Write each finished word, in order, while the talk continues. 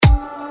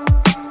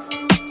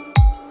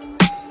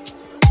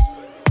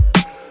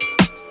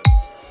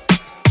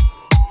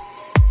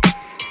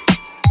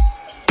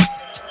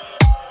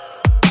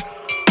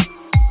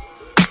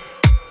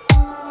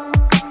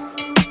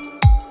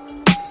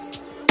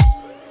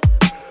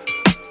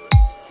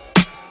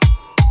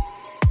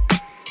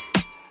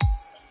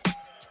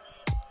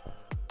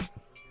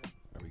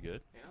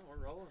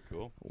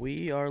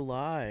We are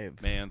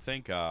live. Man,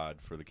 thank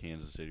God for the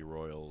Kansas City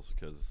Royals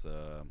because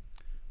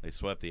they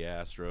swept the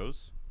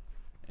Astros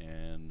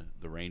and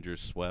the Rangers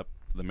swept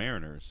the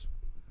Mariners.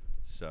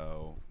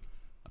 So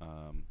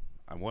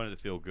I wanted to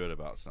feel good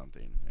about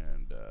something,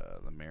 and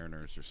the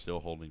Mariners are still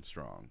holding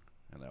strong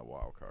in that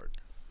wild card.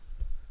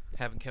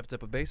 Haven't kept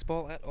up with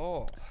baseball at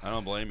all. I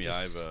don't blame you.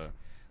 Just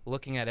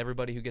looking at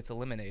everybody who gets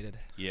eliminated.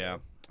 Yeah,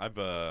 I've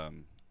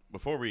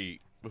before we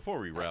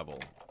revel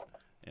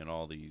in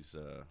all these.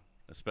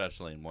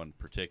 Especially in one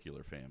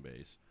particular fan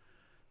base,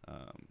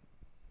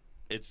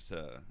 it's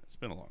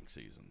been a long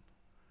season.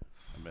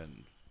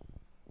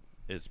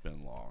 It's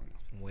been long.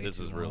 Way This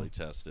too has long. really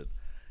tested.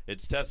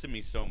 It's tested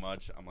me so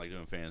much. I'm like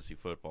doing fantasy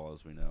football,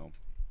 as we know,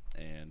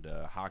 and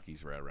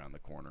hockey's right around the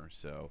corner.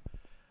 So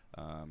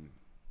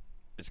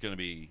it's gonna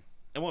be.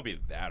 It won't be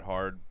that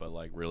hard, but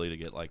like really to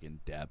get like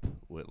in depth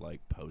with like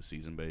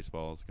postseason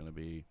baseball is gonna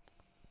be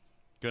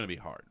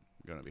hard.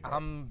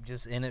 I'm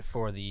just in it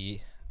for the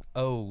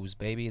O's,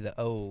 baby, the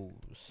O's.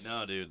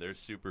 No, dude, they're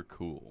super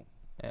cool.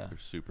 Yeah. They're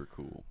super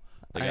cool.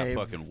 They I got have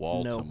fucking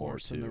Walt no some more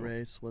horse too. in the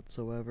race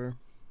whatsoever.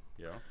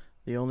 Yeah.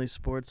 The only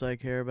sports I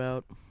care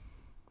about.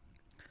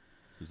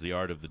 Is the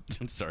art of the.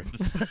 Sorry.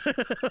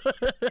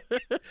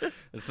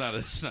 It's not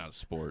a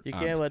sport. You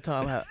can't let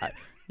Tom have.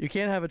 You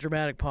can't have a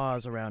dramatic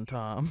pause around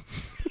Tom.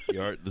 The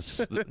art.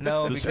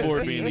 No, the because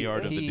sport being the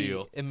art of the he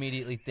deal.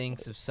 immediately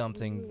thinks of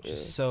something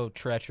just so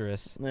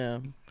treacherous. Yeah,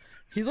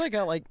 he's like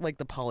got like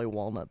the Polly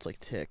Walnuts like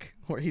tick,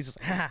 where he's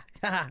just, ha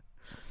ha.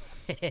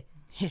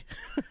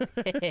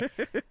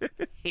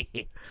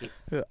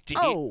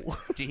 Oh,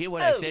 Did you hear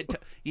what I said?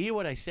 You hear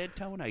what I said,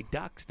 Tone? I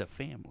doxed the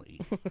family.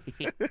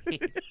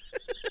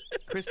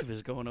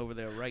 Christopher's going over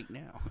there right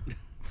now.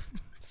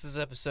 This is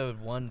episode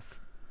 1.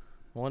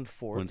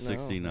 1/4.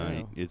 169.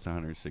 No. It's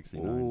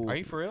 169. Ooh. Are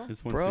you for real?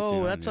 It's Bro,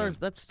 169,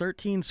 that's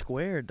 13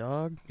 squared,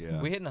 dog.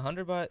 Yeah. We hitting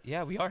 100 by?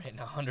 Yeah, we are hitting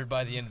 100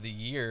 by the end of the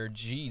year.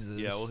 Jesus.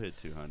 Yeah, we'll hit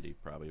 200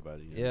 probably by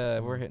the end.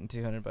 Yeah, we're hitting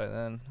 200 by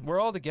then. We're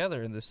all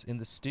together in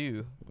the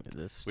stew.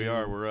 This We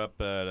are. We're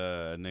up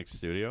at Nick's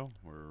studio.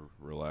 We're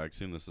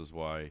relaxing. This is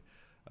why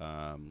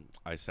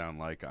I sound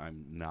like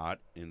I'm not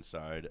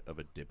inside of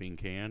a dipping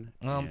can.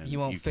 and You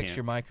won't fix can't-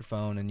 your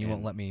microphone, and you won't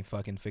and- let me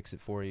fucking fix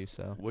it for you.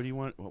 So. What do you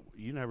want? Well,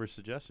 you never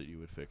suggested you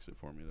would fix it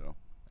for me, though.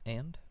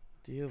 And.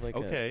 Do you have like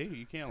Okay,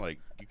 you can't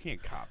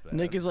cop that.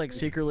 Nick is like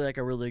secretly like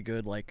a really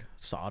good like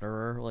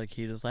solderer. Like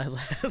he just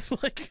has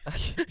like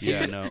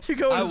Yeah, no. You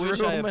go in I his wish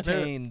room I and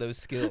obtained those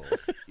skills.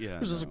 Yeah,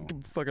 there's just no.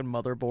 fucking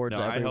motherboards No,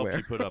 I helped everywhere.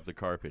 you put up the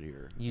carpet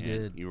here. You and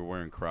did. You were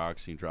wearing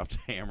Crocs and you dropped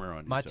a hammer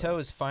on My your toe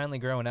is finally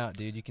growing out,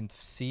 dude. You can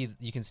still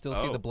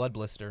see Oh. the blood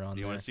blister on Do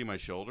you there. want to see my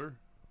shoulder?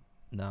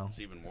 No. It's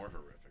even more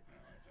horrific now,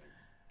 I think.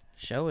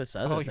 Show us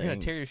other Oh, things. you're gonna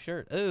tear your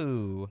shirt.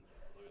 Ooh.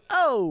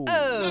 Oh.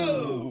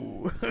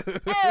 Oh. Oh.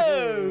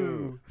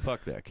 Oh.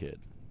 Fuck that kid.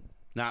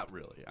 Not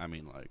really. I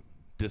mean, like,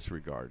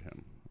 disregard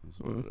him. Is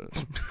what it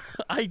is.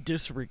 I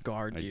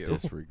disregard I you.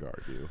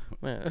 disregard you.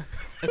 Yeah.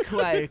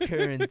 Acquire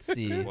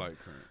currency. White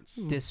currents.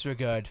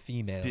 Disregard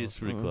female.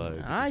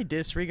 Disregard. I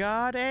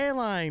disregard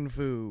airline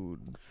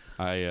food.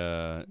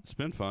 It's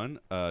been fun.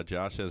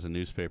 Josh has a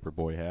newspaper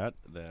boy hat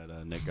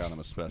that Nick got him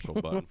a special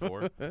button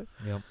for.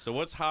 Yep. So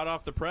what's hot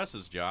off the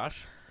presses,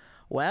 Josh?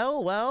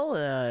 Well,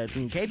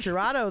 in Cape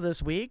Girardeau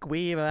this week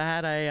we've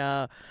had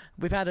a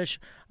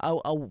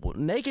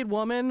naked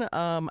woman.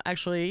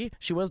 Actually,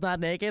 she was not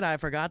naked. I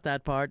forgot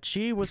that part.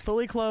 She was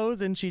fully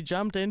clothed and she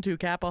jumped into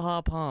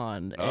Kappahaw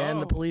Pond, and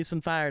the Oh. police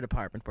and fire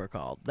department were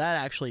called. That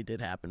actually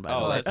did happen. By the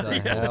Oh, way, What the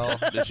hell?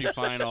 Did she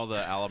find all the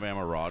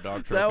Alabama raw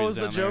dog trophies that was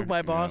the down joke there? my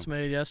You boss know?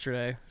 made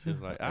yesterday. She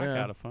was like, I Yeah.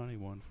 got a funny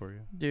one for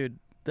you. Dude,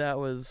 that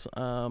was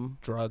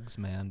Drugs,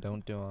 man.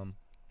 Don't do them.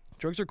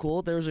 drugs are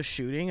cool. There was a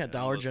shooting at Yeah,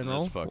 Dollar listen to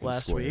General this fucking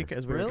last square. week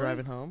as we were Really?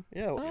 driving home.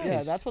 Yeah, Nice.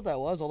 yeah, that's what that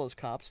was. All those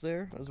cops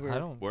there as we were. I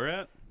don't. Where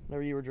at?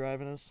 Whenever you were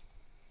driving us.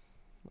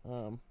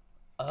 Oh.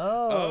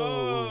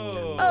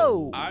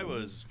 Oh. I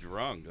was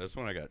drunk. That's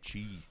when I got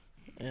cheese.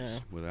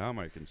 Yeah. Without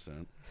my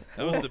consent.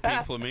 That was the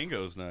Pink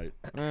Flamingos night.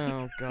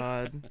 Oh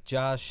God.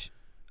 Josh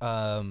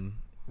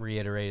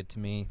reiterated to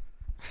me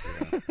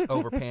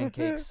over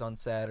pancakes on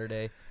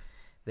Saturday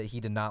that he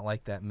did not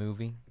like that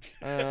movie.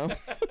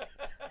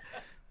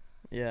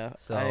 Yeah.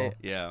 So-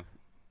 Yeah.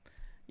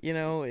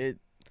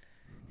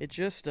 It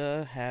just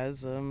has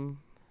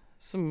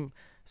some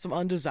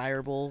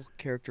undesirable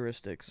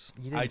characteristics.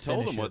 You didn't I told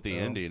finish him what it, the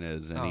though. ending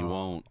is, and he Oh.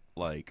 won't,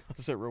 like...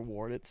 Does it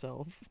reward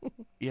itself?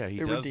 Yeah, he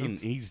It doesn't...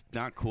 redeems. He's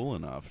not cool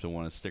enough to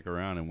want to stick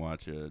around and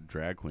watch a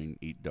drag queen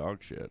eat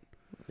dog shit.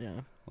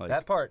 Yeah. Like,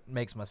 That part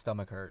makes my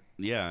stomach hurt.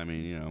 yeah, I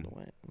mean, you know...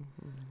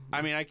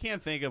 I mean, I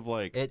can't think of,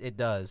 like... It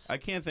does. I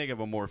can't think of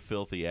a more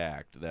filthy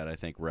act that I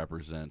think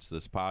represents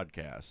this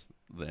podcast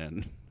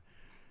than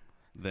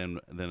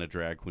a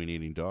drag queen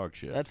eating dog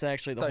shit. That's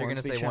actually the Thought you were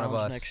Hornsby gonna say one of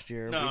challenge us. next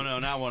year. No,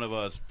 not one of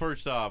us.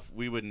 First off,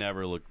 we would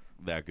never look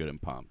that good in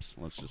pumps.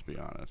 Let's just be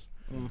honest.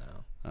 No.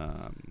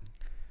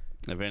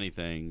 If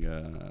anything,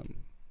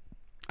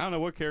 I don't know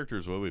what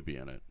characters would we be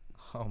in it.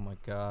 Oh my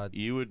God.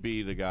 You would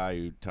be the guy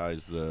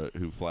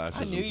who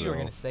flashes. I knew you were himself.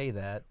 gonna say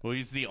that. Well,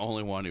 he's the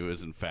only one who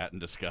isn't fat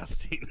and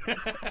disgusting.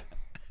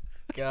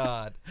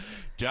 God.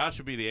 Josh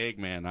would be the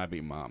Eggman. I'd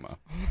be Mama.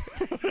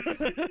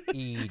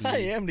 Edie. I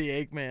am the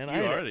Eggman.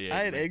 You are the I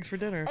had Eggman. eggs for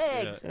dinner.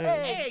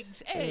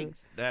 Eggs,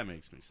 eggs. That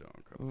makes me so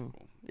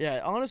uncomfortable.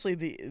 Yeah, honestly,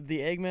 the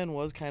Eggman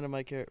was kind of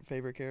my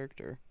favorite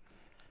character.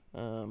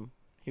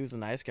 He was a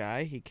nice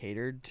guy. He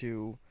catered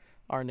to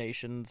our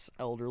nation's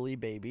elderly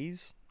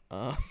babies.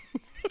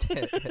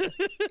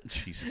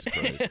 Jesus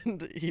Christ.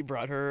 And he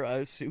brought her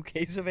a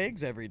suitcase of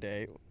eggs every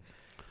day.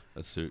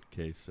 A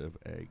suitcase of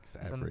eggs.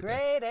 Some every day.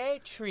 grade A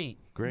treat.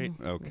 Great.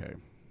 Okay.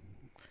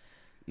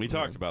 We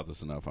talked about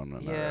this enough on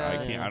that. Yeah. I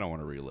can't. Yeah. I don't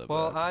want to relive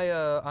Well,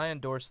 that. I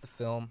endorse the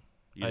film.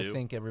 You I do?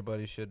 think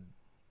everybody should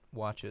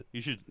watch it.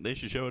 They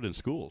should show it in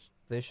schools.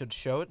 They should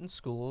show it in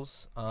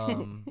schools,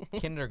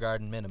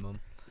 kindergarten minimum,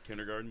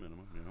 Kindergarten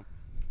minimum. You know.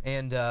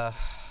 and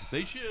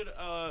They should.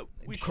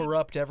 We should.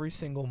 corrupt every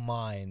single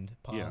mind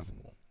Yeah.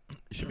 possible.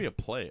 It should be a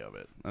play of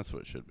it. That's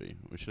what it should be.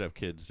 We should have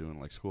kids doing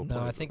like school. No,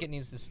 plays I of think it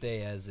needs to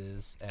stay as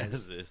is.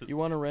 As is. You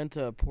want to rent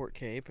a Port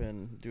Cape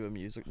and do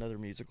another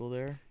musical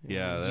there?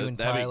 Yeah, You and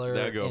that'd Tyler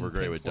that'd go over in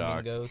great Pink with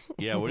Doc. Flamingos.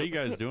 Yeah, what are you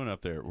guys doing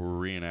up there? We're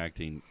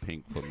reenacting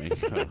Pink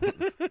Flamingos.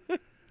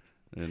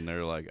 And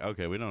they're like,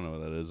 okay, we don't know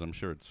what that is. I'm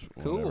sure it's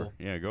Cool. whatever.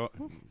 Yeah, go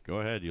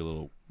ahead, you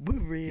little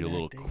You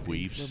little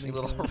queefs. You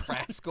little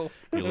rascal.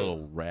 you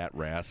little rat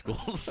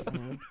rascals. So,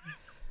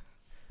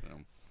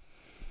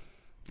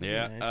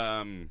 yeah,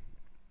 Nice.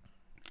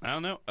 I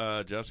don't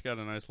know. Josh got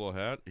a nice little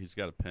hat. He's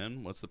got a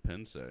pen. What's the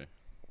pen say?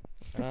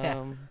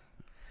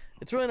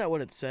 It's really not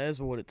what it says,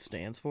 but what it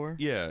stands for.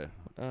 Yeah,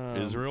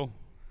 Israel.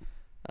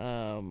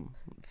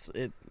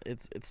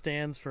 It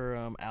stands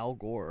for Al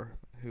Gore,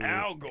 who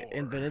Al Gore.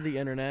 invented the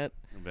internet.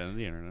 Invented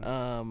the internet.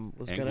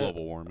 Was and gonna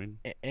global warming.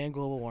 and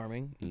global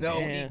warming. No,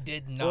 And- he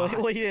did Well,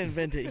 not. he didn't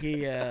invent it.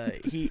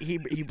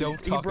 He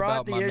Don't he talk brought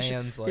about the my issue.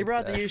 mans he like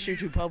brought that. the issue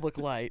to public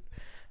light,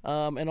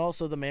 and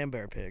also the Man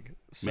Bear Pig.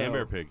 So, Man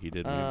Bear Pig. He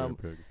did Man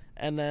Bear Pig.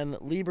 And then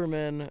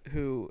Lieberman,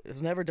 who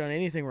has never done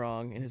anything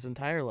wrong in his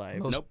entire life,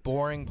 Most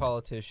boring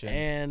politician.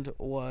 and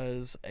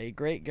was a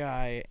great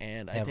guy.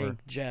 And I Ever.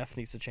 think Jeff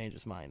needs to change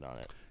his mind on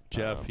it.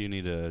 Jeff, you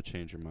need to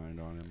change your mind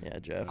on him. Yeah,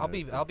 Jeff. I'll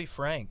be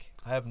frank.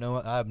 I have no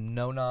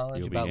knowledge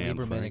You'll be about Anne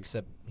Lieberman Frank.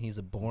 except he's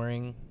a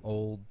boring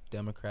old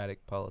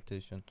Democratic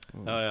politician.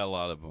 Oh yeah, a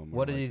lot of them.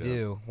 What did he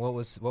do? What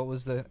was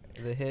the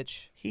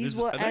hitch? He's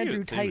This- what I think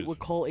Andrew it's- Tate would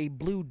call a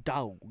blue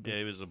dog. Yeah,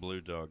 he was a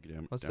blue dog.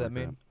 What's that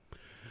mean?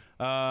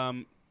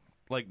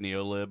 Like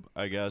neolib,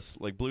 I guess.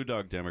 Like blue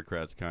dog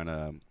Democrats, kind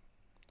of.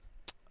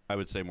 I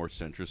would say more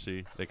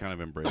centricity. They kind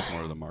of embrace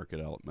more of the market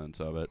elements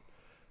of it.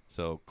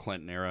 So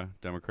Clinton era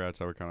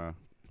Democrats, I would kind of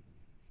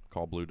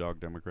call blue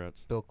dog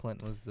Democrats. Bill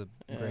Clinton was the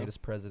Yeah.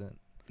 greatest president.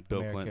 Bill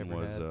America Clinton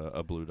ever was had.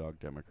 a blue dog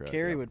Democrat.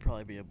 Kerry yeah. would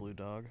probably be a blue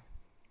dog.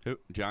 Who?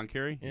 John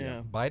Kerry?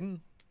 Yeah. Biden?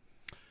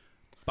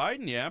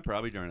 Biden, yeah,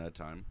 probably during that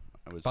time.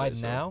 I would say Biden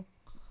so. now?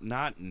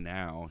 Not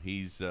now.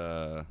 He's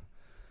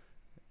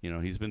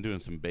he's been doing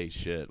some base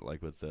shit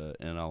like with the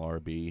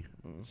NLRB.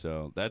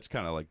 So that's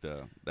kind of like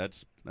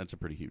that's a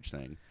pretty huge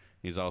thing.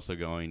 He's also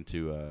going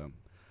to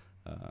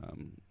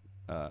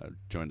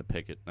join the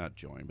picket, not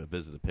join, but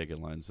visit the picket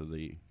lines of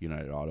the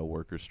United Auto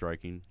Workers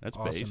striking. That's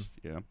Awesome. base.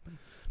 Yeah.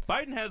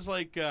 Biden has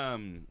like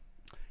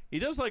he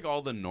does like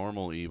all the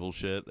normal evil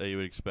shit that you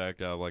would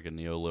expect out of like a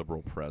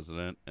neoliberal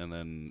president, and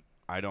then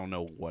I don't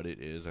know what it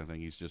is. I think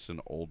he's just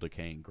an old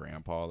decaying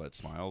grandpa that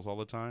smiles all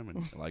the time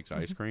and likes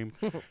ice cream.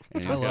 And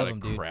he's I got love a him,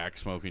 dude. crack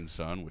smoking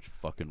son, which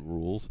fucking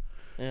rules.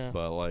 Yeah.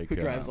 But like Who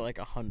drives like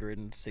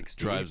 160.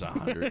 drives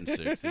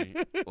 160.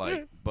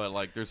 But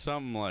like there's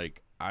something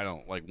like I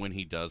don't like when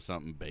he does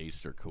something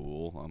based or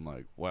cool. I'm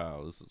like,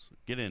 wow, this is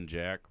get in,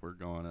 Jack. We're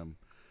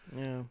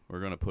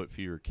gonna put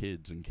fewer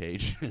kids in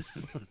cages.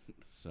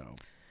 So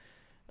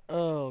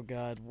Oh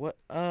God, what?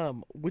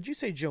 Would you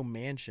say Joe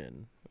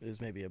Manchin is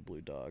maybe a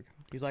blue dog?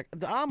 He's like,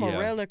 I'm a Yeah.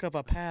 relic of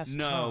a past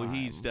no, time.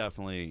 he's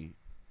definitely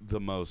the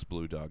most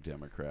blue dog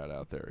Democrat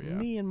out there. Yeah.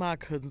 Me and my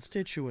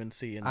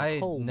constituency in the I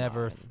coal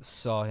never mine.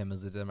 saw him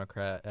as a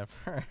Democrat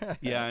ever.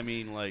 Yeah, I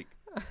mean, like,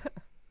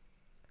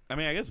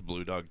 I guess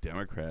blue dog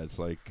Democrats,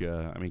 like,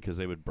 because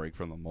they would break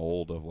from the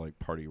mold of like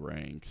party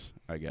ranks,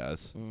 I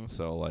guess.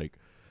 So like,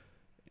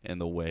 in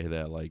the way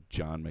that like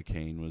John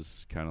McCain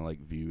was kind of like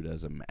viewed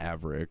as a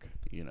maverick,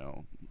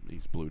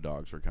 these blue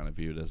dogs were kind of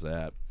viewed as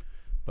that.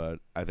 But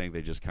I think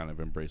they just kind of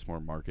embrace more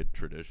market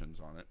traditions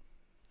on it.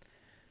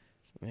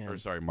 Man, Or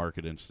sorry,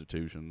 market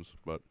institutions.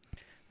 But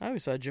I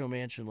always thought Joe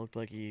Manchin looked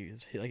like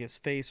his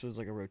face was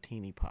like a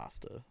rotini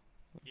pasta.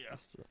 yeah,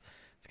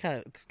 It's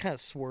kind of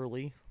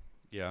swirly.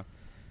 yeah.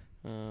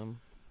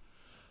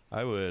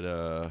 I would,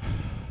 I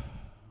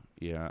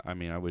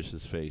wish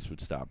his face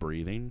would stop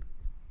breathing,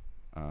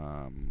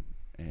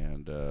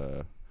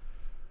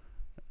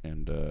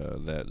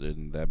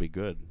 that'd be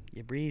good.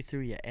 You breathe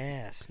through your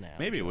ass now.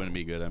 Maybe it Joe. wouldn't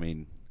be good. I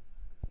mean,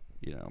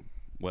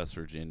 West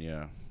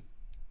Virginia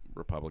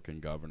Republican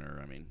governor.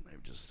 I mean, they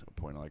just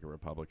appointed like a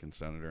Republican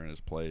senator in his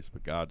place.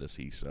 But God, does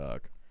he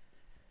suck?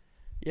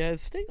 Yeah,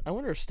 I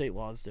wonder if state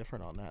law is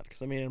different on that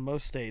because I mean, in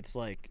most states,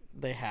 like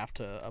they have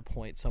to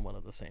appoint someone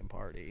of the same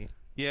party.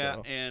 Yeah,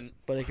 so- and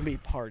but it can be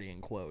party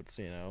in quotes,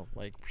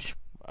 like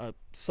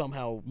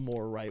somehow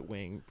more right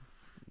wing.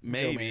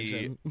 maybe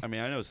Manchin. I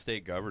mean I know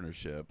state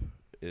governorship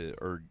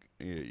or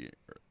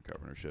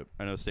governorship.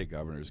 I know state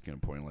governors can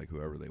appoint like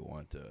whoever they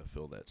want to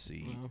fill that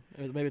seat.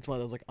 Maybe it's one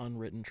of those like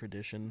unwritten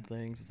tradition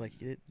things. It's like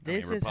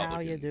this is how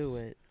you do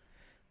it.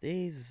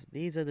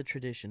 These are the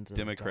traditions. of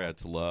the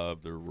Democrats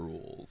love their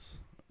rules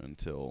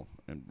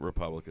and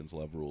Republicans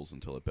love rules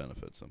until it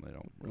benefits them. They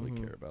don't really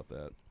care about that.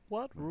 town.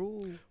 What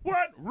rule?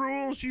 What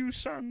rules, you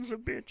sons of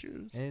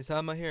bitches?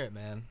 Anytime I hear it,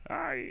 man.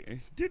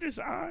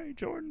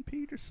 Jordan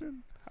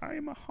Peterson. I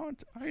am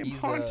He's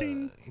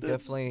haunting.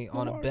 definitely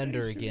on a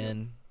bender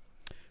again.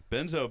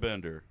 Benzo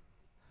Bender.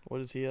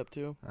 What is he up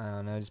to? I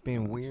don't know, just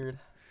being weird.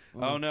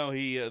 Oh no,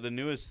 he the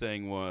newest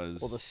thing was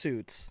Well, the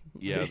suits.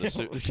 yeah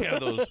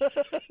those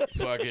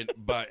fucking.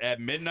 But at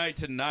midnight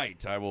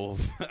tonight, I will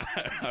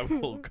I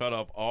will cut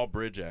off all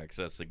bridge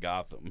access to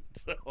Gotham.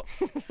 So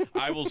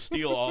I will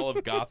steal all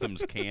of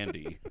Gotham's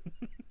candy.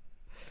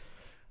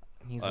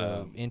 He's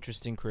a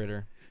interesting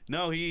critter.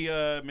 No, he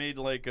made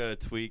like a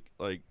tweak,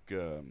 like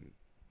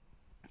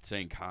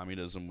saying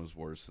communism was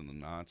worse than the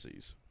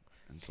Nazis,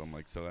 and so I'm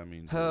like, so that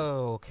means.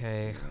 Oh,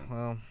 okay. Yeah.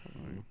 Well,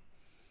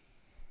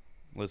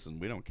 Listen,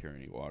 we don't carry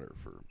any water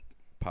for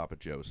Papa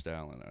Joe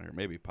Stalin out here.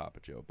 Maybe Papa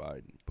Joe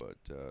Biden, but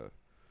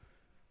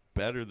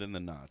better than the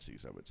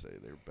Nazis, I would say.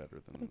 They're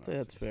better than the I'd Nazis. say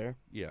that's fair.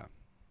 Yeah.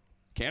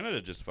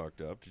 Canada just fucked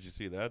up. Did you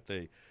see that?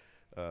 They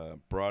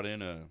brought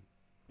in a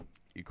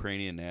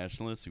Ukrainian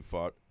nationalist who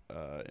fought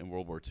in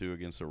World War II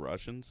against the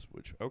Russians,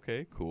 which,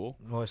 okay, cool.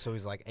 oh, so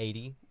he's like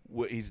 80.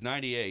 He's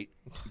 98,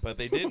 but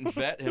they didn't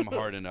vet him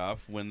hard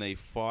enough. When they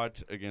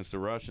fought against the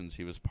Russians,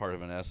 he was part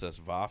of an SS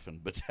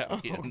Waffen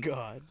battalion. Oh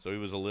God. So he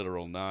was a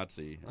literal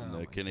Nazi, and Oh, my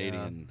the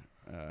Canadian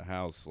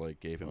House like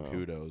gave him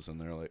kudos, and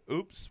they're like,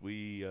 "Oops,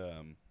 we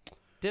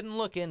Didn't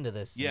look into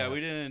this. yeah, we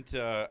didn't.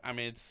 I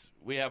mean,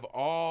 we have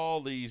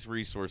all these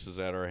resources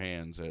at our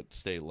hands at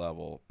state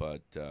level,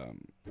 but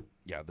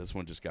yeah, this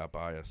one just got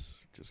by us.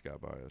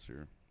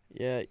 Here.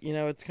 Yeah,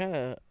 it's kind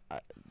of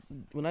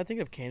when I think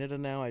of Canada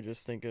now, I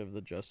just think of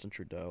the Justin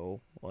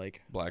Trudeau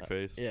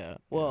Blackface. Yeah.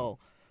 Well,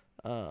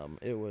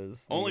 it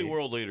was Only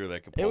world leader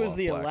that could. Pull It was off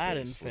the blackface,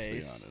 Aladdin let's be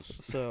face.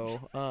 honest.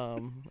 So,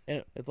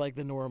 and it's like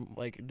the Norm,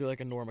 do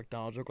like a Norm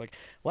Macdonald joke, like,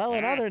 well,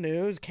 in other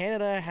news,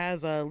 Canada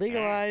has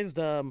legalized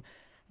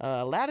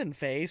Aladdin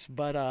face,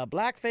 but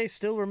blackface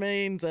still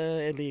remains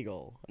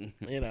illegal.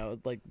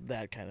 Like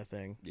that kind of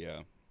thing. Yeah.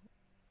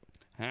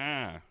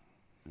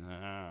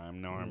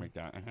 I'm Norm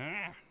Macdonald.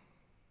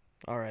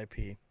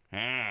 R.I.P.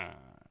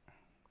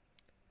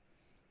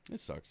 It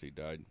sucks he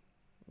died.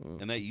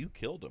 And that you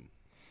killed him.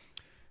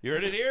 You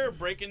heard it here.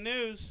 Breaking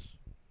news.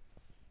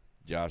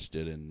 Josh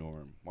did in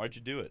Norm. Why'd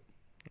you do it?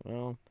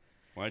 Well,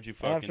 Why'd you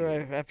fucking do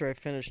it? after I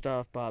finished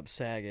off Bob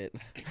Saget,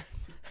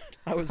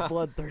 I was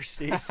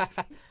bloodthirsty.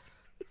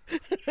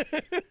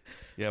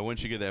 Yeah,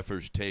 once you get that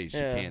first taste,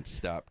 Yeah. you can't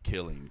stop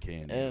killing,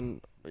 can you?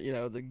 And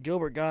the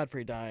Gilbert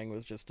Godfrey dying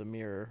was just a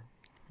mere.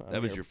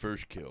 That was your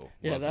first kill.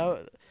 Yeah, wasn't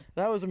it?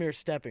 that was a mere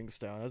stepping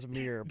stone. That was a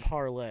mere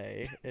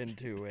parlay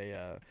into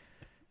a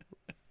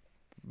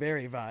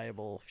very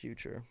viable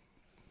future.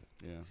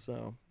 Yeah.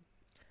 So,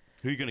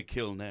 Who are you gonna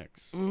kill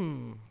next?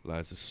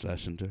 Liza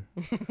Schlesinger.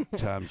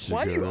 Tom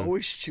why do you Segura?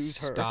 always choose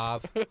her?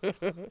 Stop.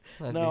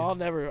 No, I'll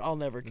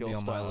never kill be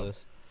on my Stav.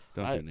 list.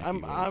 Don't do Nikki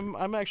Glaser.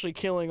 I'm actually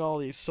killing all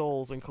these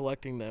souls and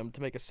collecting them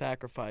to make a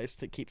sacrifice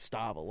to keep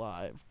Stav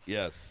alive.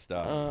 Yes,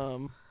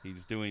 stop.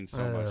 He's doing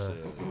so much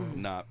to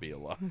not be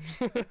alive.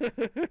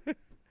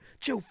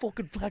 Joe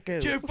fucking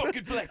Flacco. Joe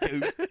fucking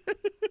Flacco.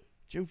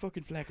 Joe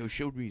fucking Flacco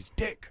showed me his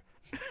dick.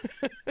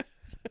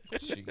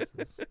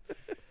 Jesus.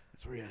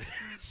 That's where he had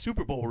a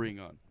Super Bowl ring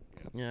on.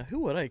 Yeah, who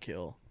would I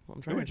kill?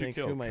 I'm trying Who would to you think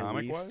kill? who my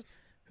Comic-wise?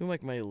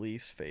 my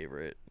least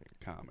favorite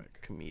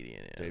Comic.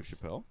 comedian is. Dave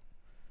Chappelle.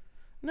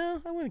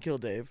 No, I wouldn't kill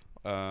Dave.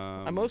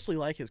 I I mostly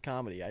like his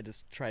comedy. I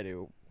just try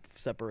to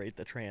separate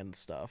the trans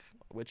stuff,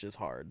 which is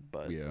hard.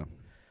 But Yeah.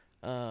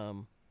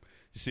 um,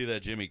 You see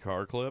that Jimmy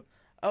Carr clip?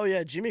 oh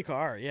yeah, Jimmy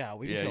Carr. Yeah,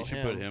 we can Yeah, kill you should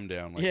him. put him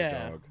down like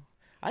Yeah. a dog.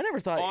 I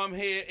never thought I'm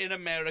here in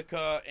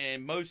America,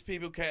 and most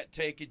people can't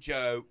take a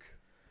joke.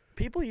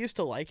 people used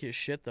to like his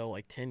shit though,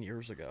 like 10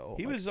 years ago.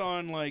 He Like- was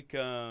on like he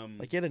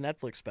had a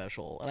Netflix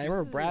special, and I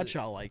remember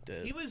Bradshaw liked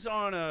it. he was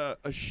on a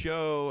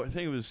show. I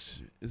think it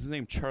was is his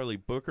name Charlie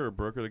Booker or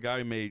Brooker, the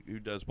guy who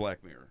does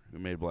Black Mirror, who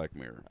made Black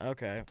Mirror.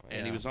 Okay,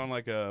 And he yeah. was on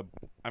like I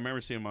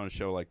remember seeing him on a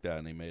show like that,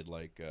 and he made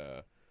like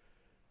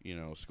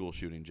school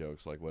shooting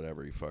jokes, like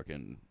whatever he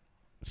fucking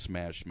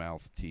smash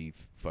mouth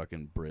teeth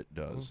fucking Brit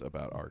does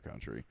about our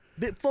country.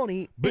 Bit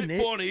funny, Bit isn't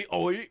it? funny,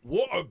 oi,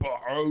 what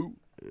about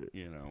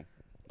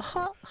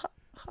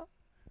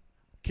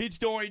kids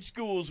die in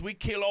schools, we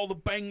kill all the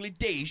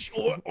Bangladesh.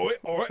 Oi, oi,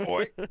 oi,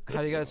 oi.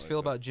 How do you guys feel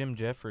about Jim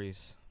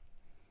Jeffries?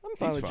 I'm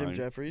fine He's with Jim fine.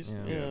 Jeffries.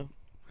 Yeah. Yeah.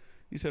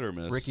 He's hit or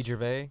miss. Ricky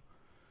Gervais?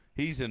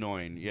 He's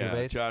annoying. Yeah,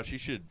 Gervais? Josh, you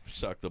should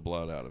suck the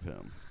blood out of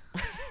him.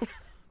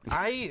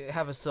 I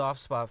have a soft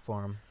spot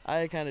for him.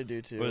 I kind of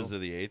do too. What is it,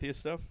 the atheist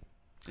stuff?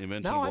 You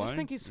mentioned No, I blind? just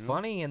think he's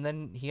funny. And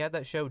then he had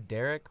that show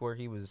Derek where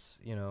he was,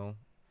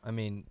 I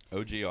mean,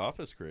 OG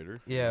Office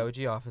creator. yeah,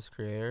 OG Office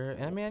creator.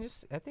 And I mean,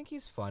 I think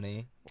he's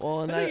funny.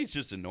 Well, and I think that, he's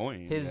just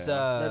annoying. His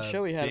yeah. that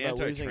show he had the about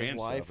losing his anti-trans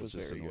wife stuff was is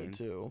just very annoying. good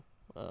too.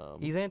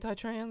 He's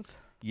anti-trans.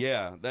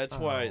 Yeah, that's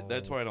why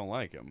Oh. I don't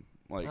like him.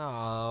 Like,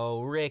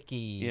 Oh, Ricky.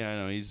 yeah, I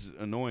know he's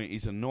annoying.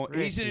 He's annoying.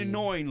 He's an Ricky.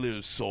 annoying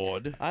little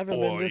sword. I haven't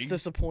been this Oi.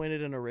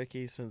 disappointed in a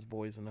Ricky since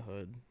Boys in the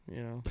Hood.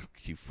 You know.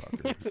 You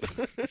fucker.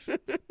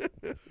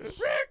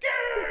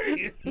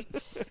 Ricky.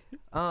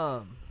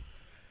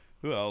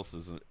 Who else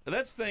is it?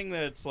 That's the thing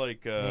that's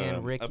like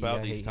Man, Ricky, about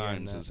I these hate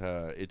hearing times is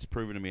it's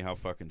proven to me how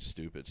fucking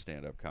stupid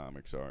stand-up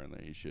comics are, and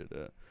that you should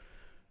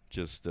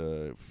just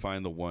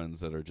find the ones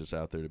that are just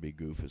out there to be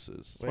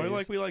goofuses. That's why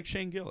Wait, we like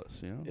Shane Gillis,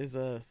 you know. Is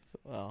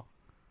well,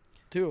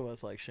 two of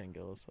us like Shane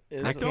Gillis.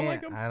 Is, I don't can't.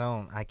 like him?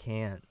 I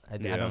can't. I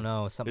Yeah. don't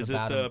know. Something Is it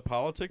about the him.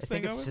 politics I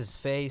thing think of it's it? his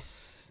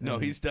face. No,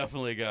 and- he's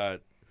definitely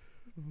got.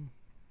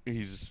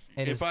 He's.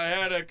 And If his- I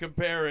had to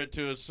compare it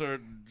to a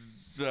certain,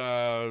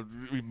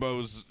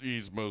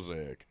 he's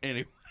mosaic.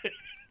 Anyway,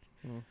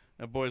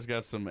 that boy's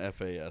got some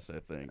FAS, I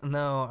think.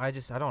 No, I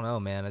don't know,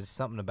 man. It's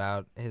something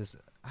about his.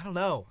 I don't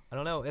know.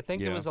 I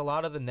think it Yeah. was a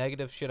lot of the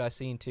negative shit I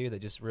seen too that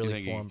just You really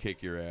think he can formed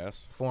kick your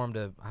ass?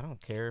 a. I don't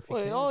care if he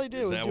Wait, can. all he did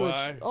Is was that do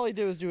why? all he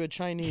did was do a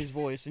Chinese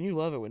voice, and you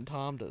love it when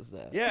Tom does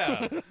that.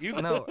 Yeah,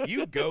 you No.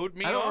 you goad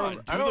me I don't on.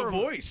 rem- Do I don't the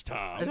rem- voice,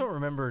 Tom. I don't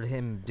remember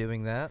him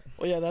doing that.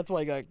 Well, yeah, that's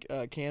why he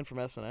got canned from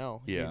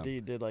SNL. Yeah.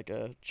 He did like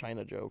a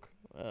China joke,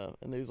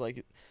 and he was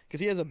like, because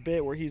he has a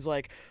bit where he's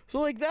like, so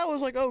like that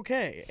was like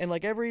okay, and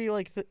like every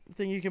like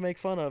thing you can make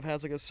fun of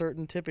has like a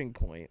certain tipping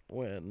point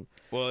when.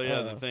 Well,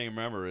 yeah, the thing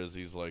remember is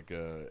he's like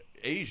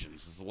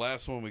Asians is the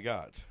last one we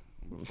got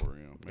before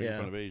making Yeah.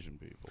 fun of Asian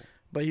people.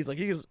 But he's like,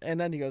 and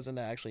then he goes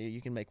into actually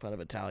you can make fun of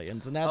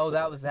Italians, and that's. Oh,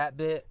 that was that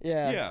bit.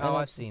 Yeah. Yeah. and Oh, I've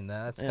that's- seen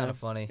that. That's yeah. kind of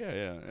funny. Yeah,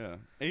 yeah,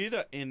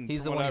 yeah. And he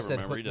He's the from one what who I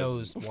said remember, hook he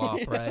doesn't- nose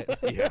wop, right?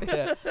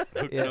 Yeah.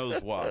 Hook Yeah.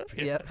 nose wop.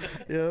 Yeah. Yep.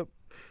 Yep.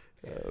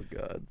 Oh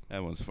God.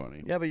 That one's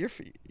funny. Yeah, but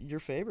your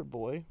favorite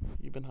boy,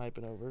 you've been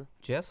hyping over.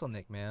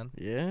 Jesselnick, man.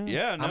 Yeah.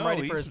 Yeah, no, I'm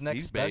ready for he's- his next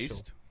he's special.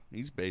 Based.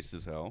 He's based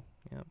as hell.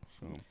 Yep.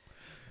 So,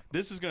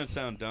 this is gonna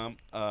sound dumb.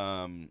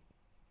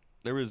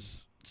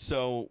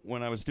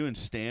 When I was doing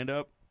stand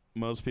up,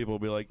 most people will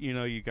be like,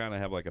 you kind of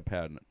have like a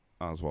Patton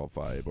Oswalt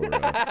vibe,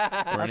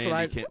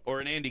 or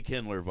an Andy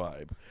Kindler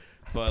vibe.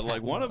 But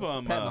like one of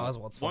them, Patton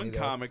Oswalt's funny, one though.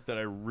 comic that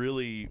I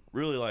really,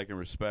 really like and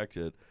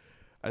respected.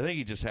 I think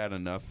he just had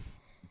enough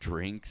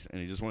drinks,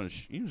 and he just wanted.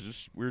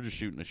 We were just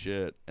shooting the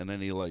shit, and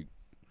then he like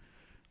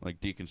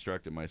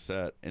deconstructed my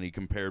set, and he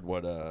compared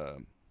what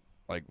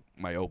like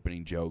my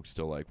opening jokes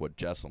to like what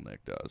Jesselnick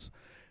does,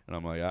 and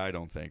I'm like, I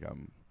don't think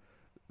I'm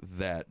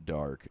that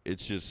dark.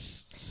 It's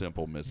just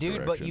simple misdirection.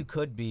 Dude, but you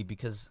could be,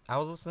 because I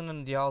was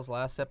listening to y'all's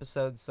last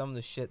episode. Some of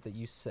the shit that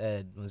you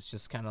said was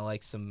just kind of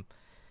like some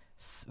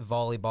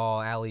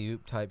volleyball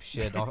alley-oop type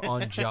shit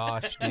on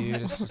Josh,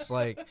 dude. It's just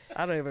like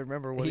I don't even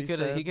remember what he could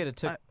said.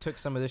 have took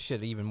some of this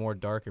shit even more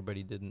darker, but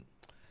he didn't.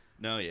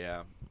 No,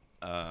 yeah.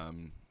 I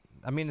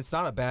mean, it's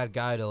not a bad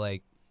guy to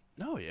like.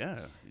 No,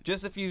 yeah.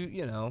 Just if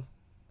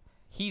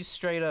he's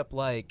straight up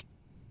like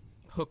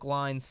hook,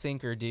 line,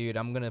 sinker, dude.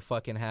 I'm gonna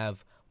fucking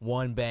have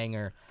one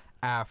banger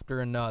after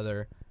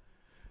another,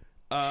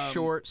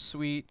 short,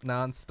 sweet,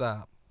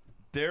 nonstop.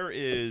 There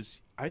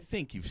is. I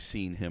think you've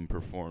seen him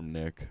perform,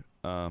 Nick.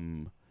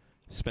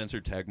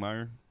 Spencer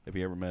Tegmeyer. Have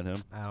you ever met him?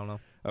 I don't know.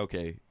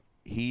 Okay,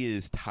 he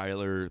is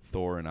Tyler,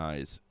 Thor, and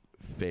I's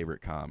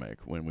favorite comic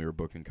when we were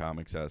booking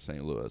comics out of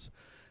St. Louis.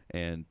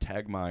 And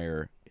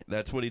Tegmeyer,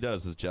 that's what he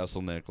does, is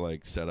Jesselnick,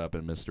 like, set up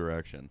in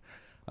misdirection.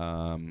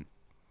 One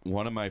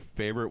of my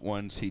favorite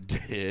ones he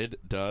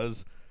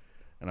does,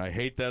 and I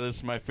hate that this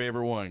is my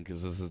favorite one,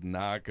 because this is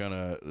not going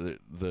to,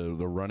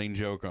 the running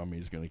joke on me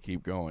is going to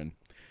keep going.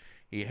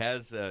 He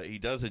does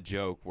a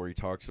joke where he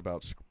talks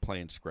about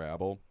playing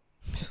Scrabble.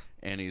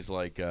 And he's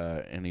like,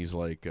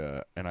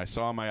 and I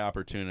saw my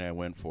opportunity, I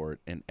went for it,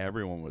 and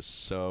everyone was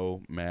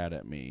so mad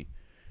at me.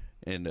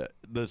 And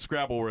the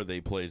Scrabble word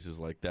they plays is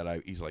like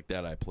that. He's like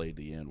that. I played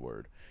the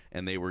N-word,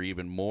 and they were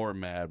even more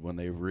mad when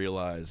they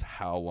realized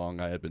how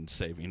long I had been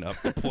saving up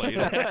to play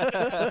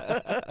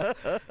that.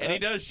 And he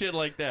does shit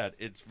like that.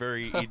 He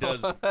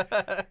does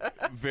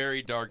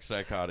very dark,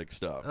 psychotic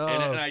stuff. Oh,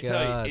 and I tell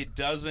God. you, it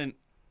doesn't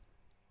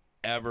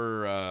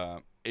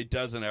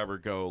ever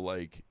go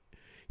like.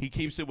 He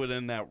keeps it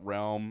within that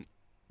realm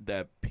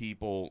that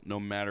people, no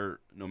matter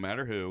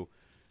who,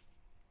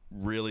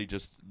 really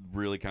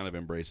kind of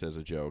embrace as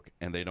a joke,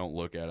 and they don't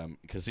look at him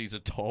because he's a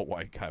tall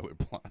white guy with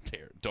blonde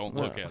hair. Don't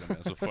look at him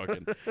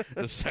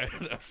as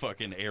a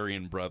fucking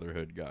Aryan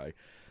Brotherhood guy.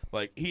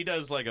 Like, he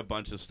does like a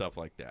bunch of stuff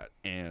like that,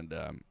 and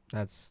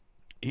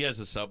he has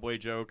a Subway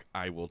joke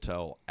I will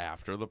tell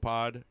after the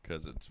pod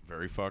because it's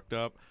very fucked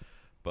up,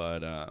 but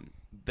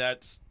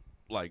that's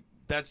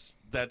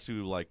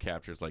who like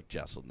captures like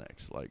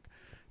Jesselnick's like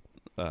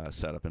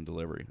setup and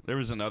delivery. There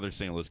was another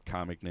St. Louis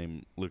comic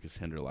named Lucas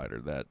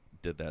Hinderleiter that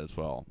did that as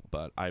well.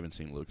 But I haven't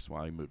seen Lucas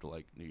while he moved to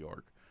like New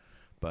York.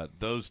 But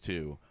those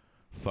two,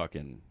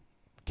 fucking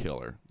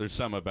killer. There's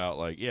some about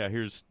like, yeah,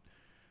 here's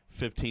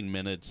 15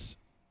 minutes.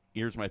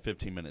 Here's my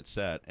 15-minute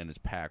set, and it's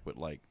packed with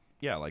like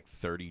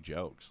 30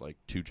 jokes, like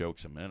 2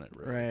 jokes a minute.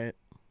 Really. Right.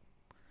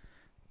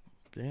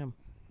 Damn.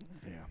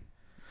 Yeah.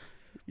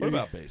 What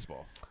about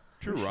baseball?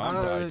 Drew Rom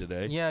died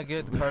today. Yeah,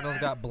 good. The Cardinals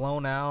got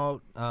blown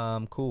out.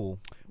 Cool.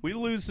 We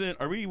losing.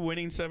 Are we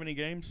winning 70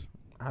 games?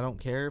 I don't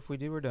care if we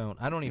do or don't.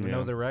 I don't even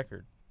know their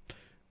record.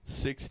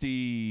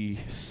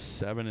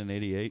 67 and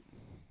 88.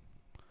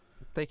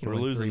 They can We're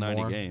win losing 3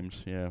 90 more.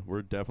 games. Yeah,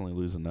 we're definitely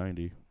losing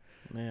 90.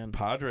 Man.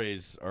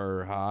 Padres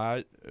are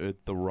hot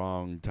at the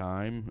wrong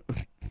time.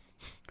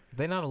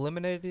 They not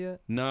eliminated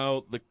yet?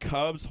 No, the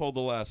Cubs hold the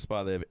last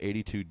spot. They have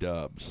 82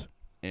 dubs.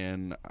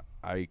 And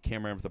I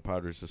can't remember if the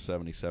Padres are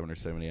 77 or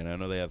 78. I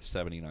know they have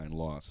 79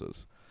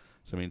 losses.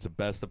 So it means the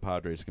best the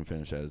Padres can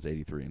finish at is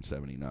 83 and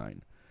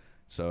 79.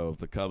 So if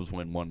the Cubs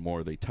win 1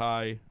 more, they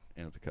tie.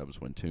 And if the Cubs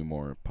win 2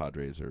 more,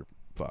 Padres are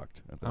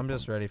fucked. I'm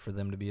just ready for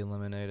them to be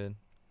eliminated.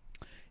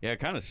 Yeah, it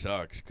kind of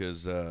sucks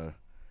because at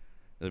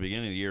the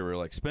beginning of the year, we were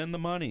like, spend the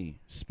money.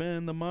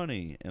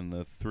 And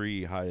the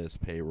 3 highest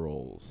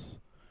payrolls.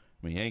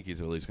 I mean, Yankees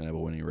are at least going to have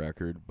a winning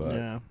record, but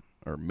Yeah.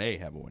 or may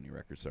have a winning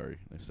record, sorry.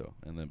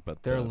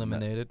 But They're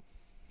eliminated.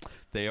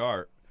 They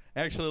are.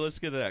 Actually, let's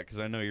get to that because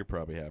I know you're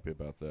probably happy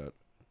about that.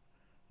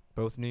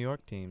 Both New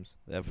York teams.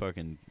 That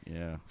fucking,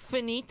 yeah.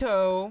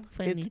 Finito.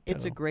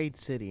 It's a great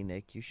city,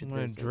 Nick. You should I'm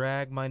going to visit.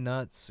 drag my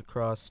nuts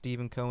across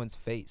Stephen Cohen's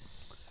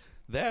face.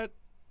 That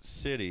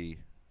city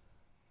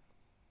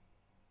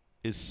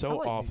is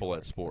so awful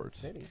at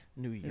sports.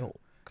 New York.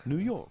 New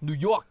York. New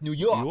York, New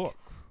York,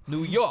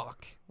 New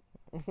York.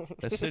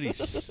 That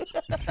city's...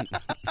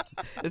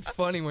 It's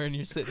funny when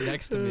you're sitting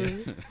next to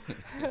me.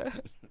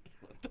 What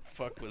the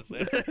fuck was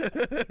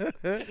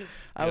that?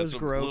 I was some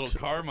groped. Little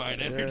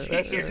Carmine energy.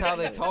 That's just how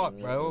they talk,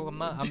 bro.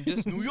 I'm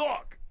just New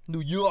York.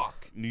 New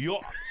York. New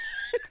York.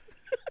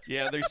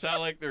 Yeah, they sound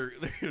like they're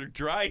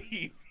dry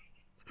heat.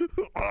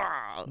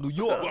 New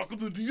York. Welcome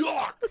to New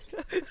York.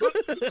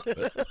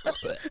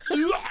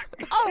 New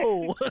York.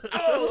 Oh!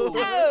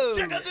 Oh,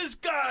 check out this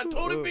guy.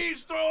 Tony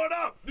B's throwing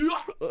up. New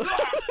York. New York.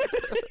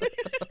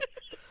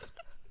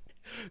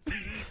 He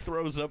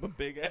throws up a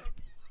big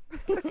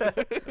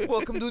egg.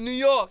 Welcome to New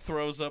York.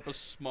 Throws up a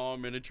small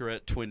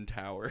miniaturette twin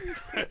tower.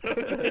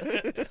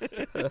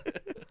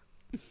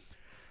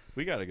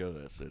 We got to go to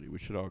that city. We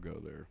should all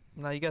go there.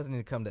 No, you guys need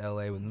to come to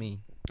LA with me.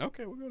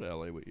 Okay, we'll go to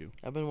LA with you.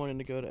 I've been wanting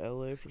to go to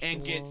LA for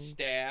And so get long.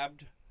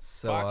 stabbed.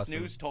 So Fox awesome.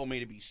 News told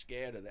me to be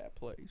scared of that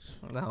place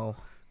No,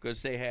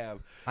 because they have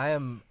I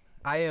am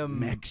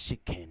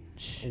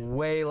Mexicans.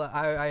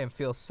 I am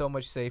feel so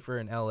much safer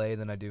in LA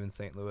than I do in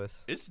St.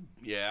 Louis. it's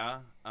yeah.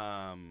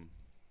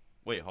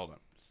 Wait, hold on.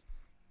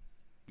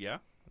 Yeah.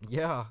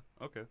 Yeah.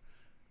 Okay.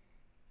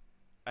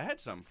 I had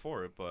something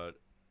for it, but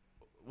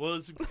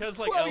it's because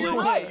like Well, LA.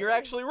 you're right. You're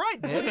actually right,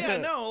 Well, Nick.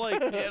 yeah, no,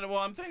 like, yeah, well,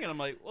 I'm thinking, I'm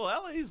like, well,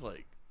 LA's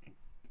like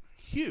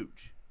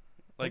huge,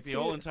 like It's the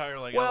whole huge. entire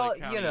like Well, LA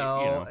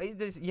County,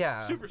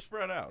 yeah, super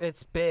spread out.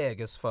 it's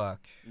big as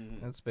fuck.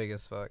 Mhm. It's big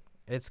as fuck.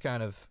 It's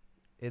kind of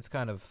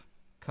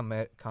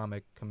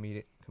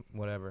comedic,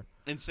 whatever.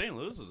 And St.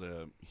 Louis is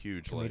a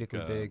huge Comedically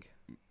like big.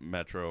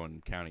 metro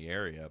and county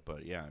area,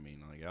 but yeah, I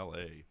mean like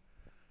LA,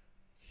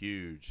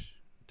 huge,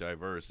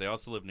 diverse. They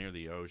also live near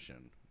the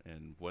ocean.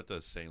 And what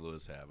does St.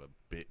 Louis have?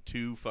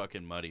 2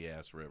 fucking muddy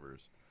ass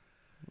rivers.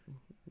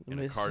 The And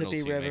a Cardinals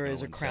Mississippi team River making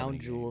is a win crown 70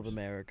 jewel of games.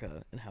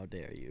 America, and how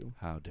dare you?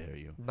 How dare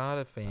you? Not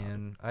a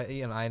fan.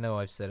 I know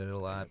I've said it a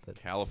lot, but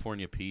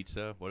California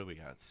pizza. What do we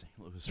got? St.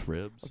 Louis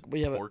ribs,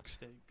 Yeah, but- pork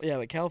steaks. Yeah,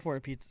 but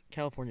California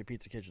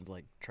Pizza Kitchen's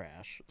like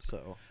trash.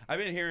 So I've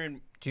been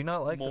hearing do you not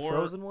like the More-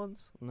 frozen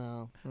ones?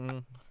 no.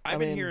 Mm. I've I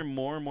been mean- hearing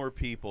more and more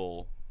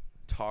people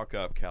talk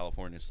up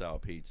California style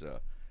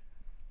pizza,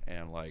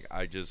 and like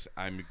I guess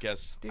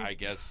Dude.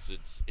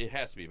 it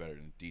has to be better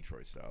than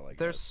Detroit style. Like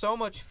There's so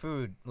much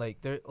food.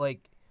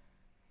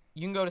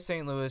 You can go to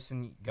St. Louis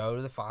and go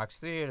to the Fox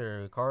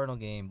Theater, Cardinal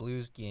game,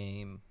 Blues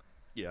game,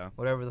 yeah,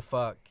 whatever the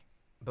fuck.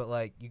 But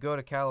like you go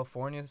to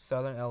California,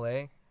 Southern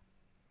LA,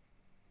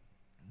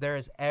 there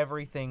is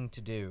everything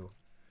to do.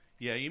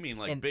 yeah. You mean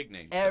like And big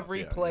name?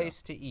 Every stuff. Yeah,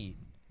 place to eat.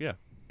 Yeah.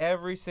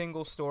 Every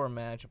single store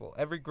imaginable.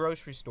 Every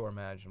grocery store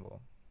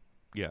imaginable.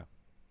 Yeah,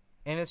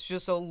 And it's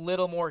just a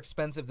little more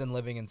expensive than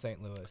living in St.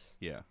 Louis.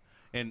 yeah.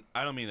 And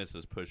I don't mean this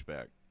as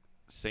pushback.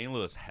 St.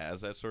 Louis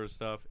has that sort of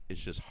stuff.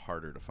 It's just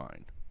harder to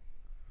find.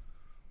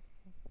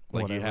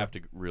 Like you Whatever. have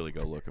to really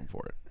go looking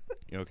for it.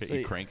 You okay? So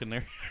you y- cranking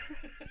there?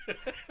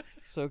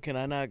 So can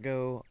I not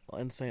go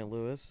in St.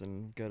 Louis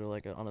and go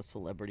to on a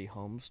celebrity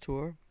homes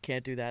tour?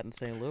 Can't do that in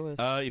St. Louis.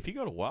 If you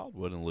go to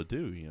Wildwood and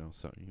Ladue,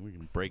 so we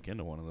can break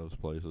into one of those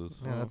places.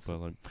 Yeah, that's- But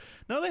like,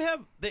 no,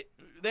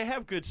 they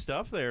have good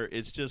stuff there.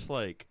 It's just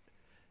like,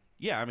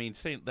 yeah, I mean,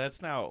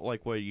 that's now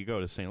like where you go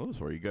to St. Louis.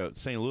 Where you go,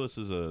 St. Louis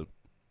is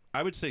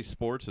I would say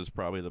sports is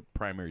probably the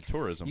primary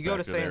tourism. You go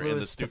to factor there, St. and the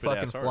Louis to stupid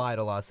fucking ass fly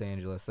to Los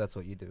Angeles. That's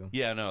what you do.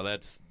 Yeah, no,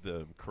 that's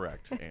the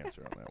correct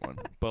answer on that one.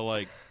 But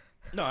like,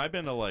 No, I've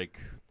been to like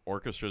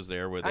orchestras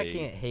there where I they.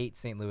 can't hate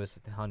St. Louis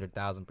at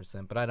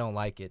 100,000%, but I don't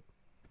like it.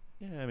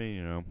 Yeah, I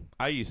mean,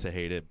 I used to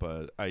hate it,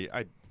 but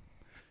I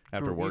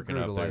after You working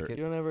grew up to there, like it.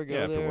 You don't ever Yeah, go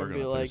after there and working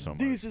be up there like, so much.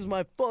 "This is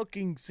my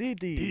fucking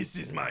city."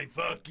 is my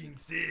fucking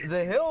city.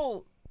 The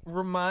Hill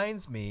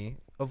reminds me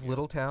of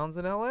little towns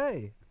in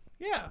L.A.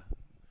 Yeah,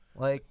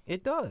 Like,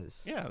 it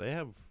does. yeah, they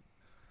have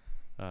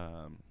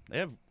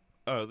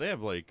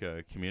like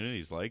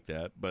communities like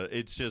that, but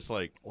it's just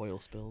like Oil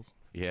spills.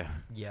 yeah,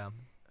 Yeah.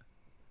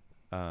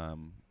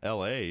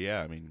 L.A.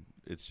 Yeah, I mean,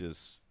 it's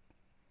just.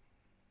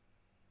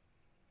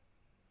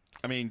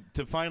 I mean,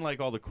 to find like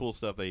all the cool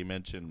stuff that you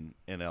mentioned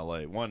in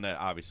L.A. One that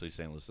obviously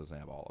St. Louis doesn't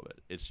have all of it.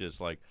 It's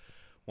just like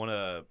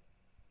one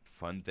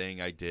fun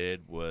thing I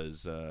did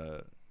was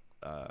they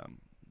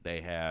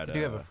had. They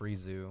do have a free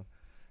zoo.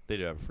 They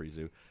do have a free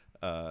zoo.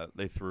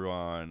 They threw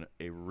on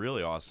a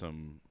really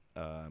awesome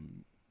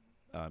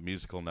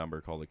musical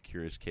number called "The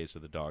Curious Case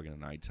of the Dog in the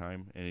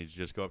Nighttime," and you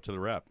just go up to the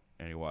rep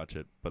and you watch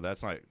it. But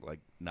that's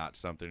not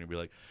something to be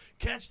like,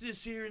 catch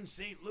this here in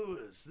St.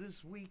 Louis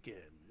this weekend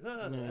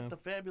at the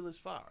Fabulous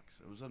Fox.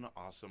 It was an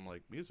awesome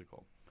like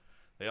musical.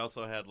 They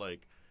also had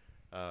like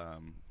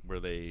where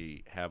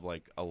they have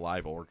like a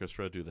live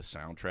orchestra do the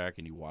soundtrack,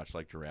 and you watch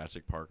like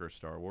Jurassic Park or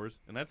Star Wars,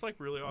 and that's like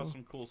really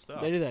awesome, cool stuff.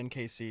 They do that in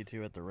KC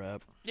too at the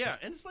rep. Yeah,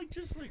 and it's like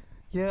just like.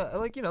 Yeah,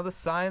 like, the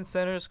Science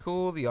Center is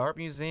cool, the art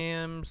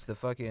museums, the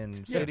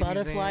fucking The city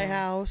Butterfly museum.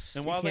 House.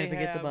 And you while can't they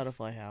forget the have-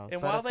 Butterfly House.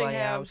 And while they Butterfly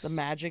have House. The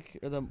Magic,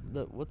 or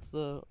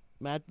the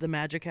the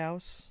Magic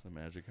House. the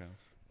Magic House.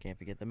 Can't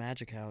forget the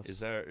Magic House.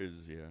 Is that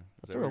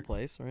That's a real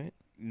place, right?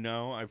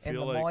 No, I And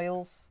feel the like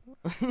Moyles.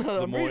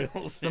 the I'm pretty-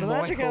 Moyles. The The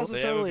Magic Moyles. House is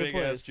They have a totally a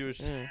big-ass place. Jewish-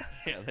 Yeah.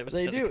 Yeah, they have a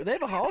They set- do. They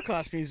have a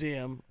Holocaust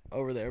museum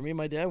over there. Me and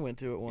my dad went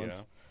to it once,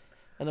 Yeah.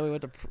 and then we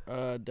went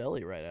to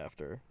Delhi right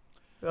after.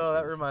 Oh,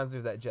 that reminds me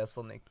of that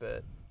Jesselnick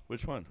bit.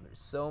 Which one? There's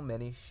so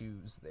many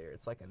shoes there.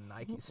 It's like a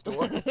Nike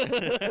store.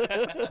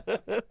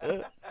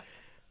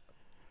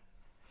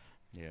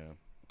 Yeah.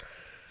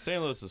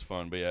 St. Louis is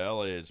fun, but yeah,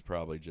 LA is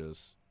probably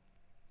just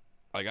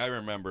like I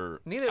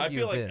remember. Neither of I you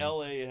feel have like been.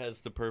 LA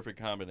has the perfect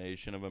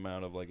combination of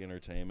amount of like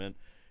entertainment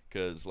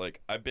because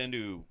like I've been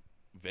to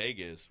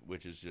Vegas,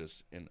 which is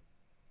just an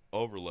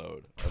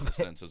overload of the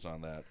senses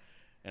on that.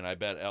 And I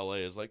bet LA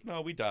is like, no,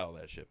 we dial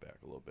that shit back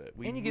a little bit.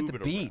 We And you get move the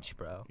it beach,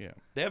 around. bro. Yeah,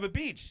 they have a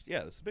beach.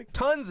 Yeah, that's a big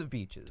Tons of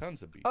beaches.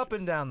 tons of beaches Up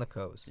and down the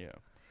coast. Yeah.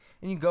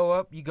 And you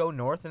go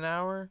north an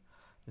hour.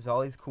 There's all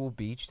these cool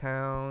beach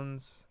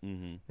towns.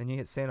 Mm-hmm. Then you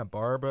hit Santa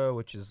Barbara,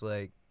 which is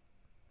like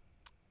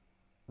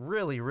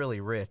really, really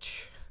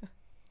rich.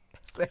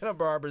 Santa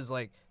Barbara's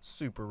like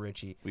super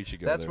richy. We should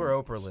go. That's there where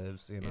and- Oprah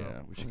lives, you know.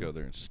 Yeah, we should go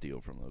there and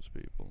steal from those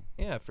people.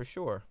 Yeah, for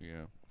sure.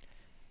 Yeah.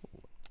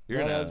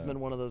 That has been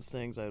one of those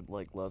things I'd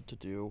like love to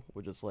do.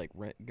 Would just like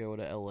go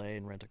to LA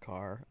and rent a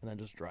car and then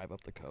just drive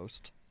up the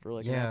coast for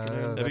like Yeah, an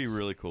afternoon. That'd be that's-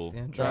 really cool.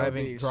 Yeah, would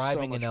driving be so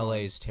driving in much LA fun.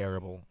 is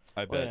terrible.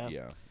 I bet.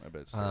 yeah. Yeah, I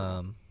bet.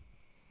 So.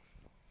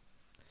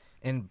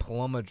 And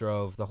Paloma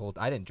drove the whole.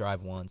 I didn't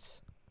drive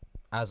once.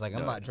 I was like,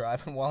 I'm No. not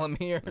driving while I'm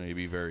here. And you'd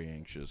be very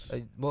anxious.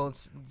 Well,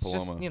 it's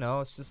just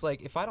Paloma. it's just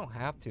like if I don't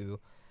have to,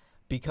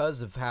 because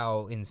of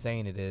how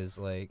insane it is.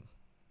 Like,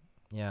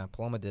 yeah,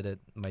 Paloma did it.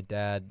 My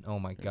dad. Oh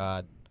my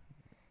god.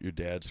 Your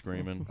dad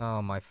screaming.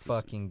 Oh my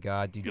fucking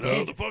god, dude. Get Day-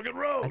 out of the fucking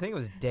road. I think it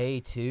was day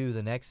 2.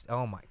 The next.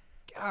 Oh my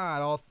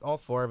god. All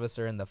 4 of us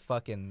are in the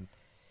fucking.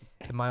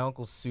 In my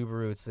uncle's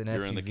Subaru. It's an You're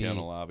SUV. in the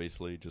kennel,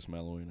 obviously, just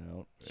mellowing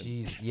out.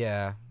 Jeez,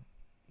 yeah,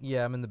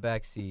 I'm in the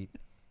back seat.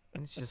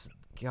 And it's just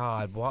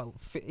God.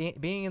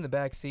 Being in the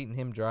back seat and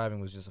him driving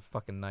was just a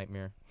fucking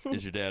nightmare.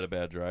 Is your dad a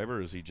bad driver,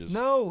 or is he just?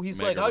 No,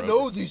 he's like, mega I road?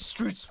 know these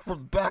streets from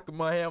the back of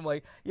my head. I'm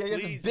like, yeah, he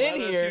Please hasn't been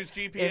let us here use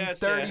GPS, in Dad.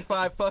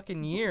 35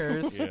 fucking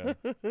years. Yeah.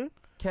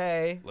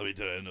 Okay. Let me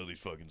tell you, I know these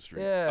fucking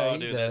streets. Yeah, oh, he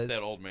dude, does. that's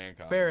that old man.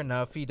 Fair comment.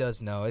 enough. He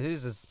does know. It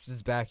is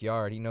his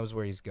backyard. He knows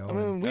where he's going. I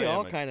mean, we Yeah,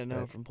 all my- kind of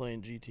know but- from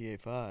playing GTA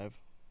 5.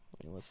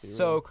 Like, let's be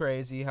So real.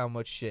 crazy how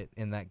much shit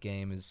in that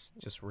game is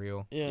just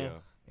real Yeah.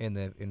 in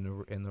the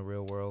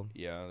real world.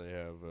 Yeah, they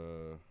have.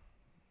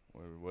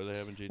 What do they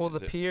have in GTA? Well, the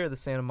pier, the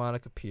Santa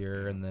Monica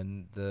Pier, and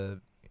then the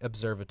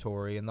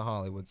observatory and the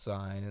Hollywood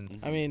sign, and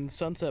Mhm. I mean,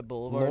 Sunset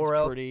Boulevard's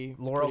Laurel pretty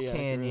Laurel accurate.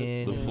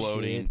 Canyon, the and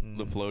floating, shit, and-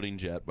 the floating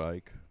jet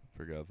bike.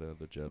 Forgot that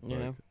the jet bike.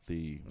 Yeah.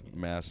 The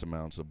mass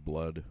amounts of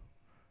blood,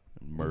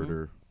 and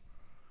murder.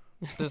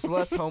 There's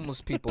less homeless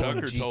people in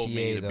Tucker GTA told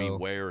me to though. be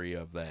wary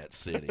of that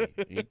city.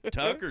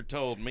 Tucker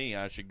told me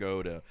I should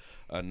go to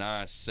a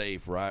nice,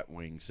 safe,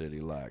 right-wing city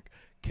like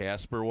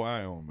Casper,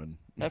 Wyoming.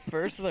 At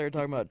first, they were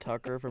talking about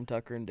Tucker from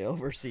Tucker and Dale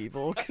vs.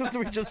 Evil because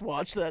we just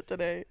watched that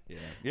today. Yeah.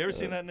 You ever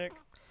seen that, Nick?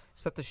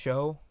 Is that the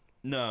show?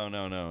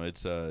 No.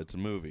 It's a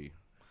movie.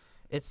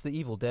 It's the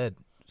Evil Dead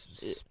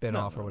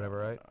spin-off or whatever,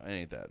 right? It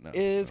ain't that. No. It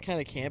is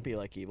kind of campy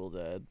like Evil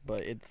Dead,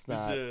 but it's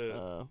not.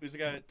 Who's the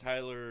guy?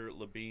 Tyler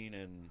Labine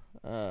and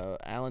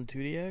Alan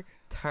Tudyk.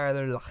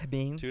 Tyler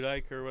Labine.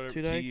 Tudyk or whatever.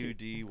 Tudyk.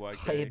 Tudyk.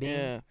 Labine.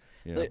 Yeah.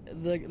 Yeah.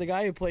 The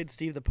guy who played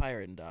Steve the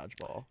Pirate in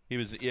Dodgeball. He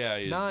was. Yeah.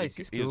 Nice,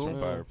 he's He was from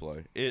cool.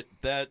 Firefly.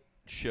 That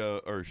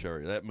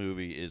that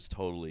movie is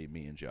totally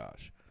me and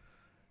Josh.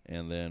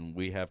 And then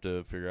we have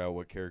to figure out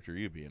what character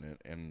you'd be in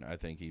it. And I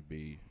think he'd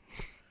be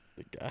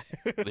The guy.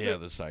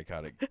 the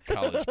psychotic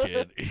college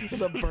kid.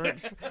 with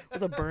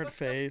a burnt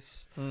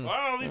face.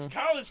 Wow, these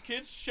college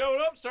kids showed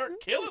up, start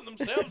killing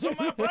themselves on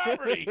my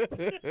property.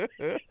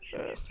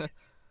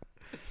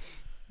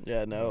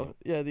 Yeah, no.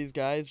 Yeah, these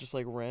guys just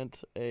like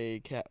rent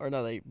a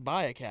they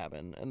buy a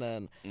cabin, and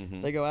then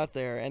they go out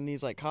there, and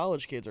these like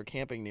college kids are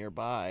camping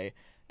nearby,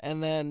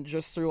 and then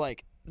just through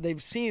like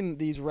they've seen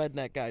these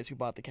redneck guys who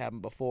bought the cabin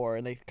before,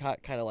 and they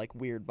got kind of like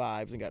weird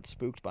vibes and got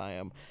spooked by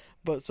them.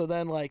 But so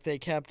then like they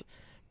kept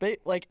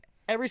like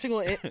every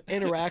single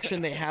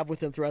interaction they have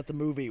with them throughout the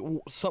movie,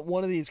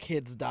 one of these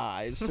kids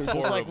dies through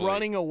just like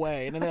running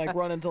away, and then they like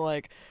run into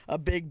like a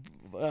big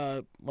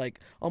like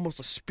almost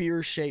a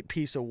spear-shaped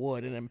piece of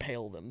wood and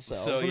impale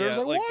themselves. So, and there's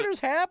yeah, like, like what is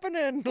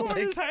happening? What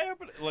is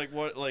happening? Like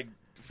what? Like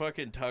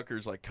fucking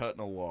Tucker's like cutting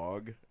a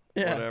log,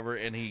 whatever,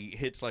 and he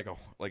hits like a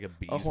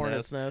bee's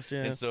hornet's nest.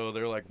 Yeah. And so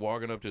they're like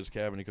walking up to his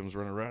cabin. He comes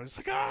running around. He's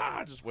like,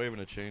 just waving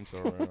a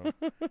chainsaw around.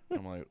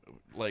 I'm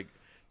like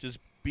just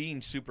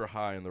being super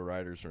high in the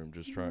writer's room,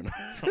 just trying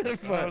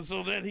to.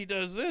 So then he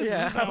does this.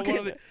 Yeah,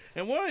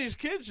 and one of these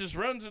kids just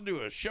runs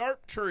into a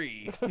sharp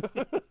tree.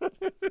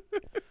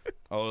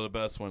 Although the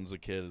best one's the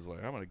kid is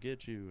like, I'm going to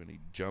get you, and he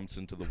jumps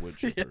into the wood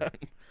chipper. Yeah.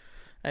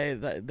 Hey,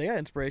 they got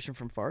inspiration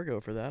from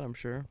Fargo for that, I'm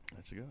sure.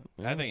 That's good.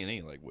 Yeah. I think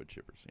any like wood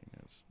chipper scene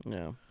is.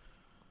 Yeah.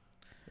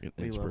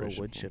 We love a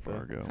wood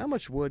chipper. How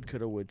much wood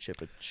could a wood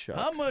chipper chuck?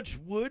 How much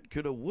wood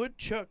could a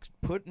woodchuck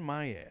put in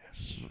my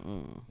ass?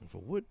 If a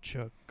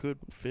woodchuck could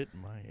fit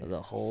in my ass.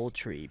 The whole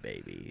tree,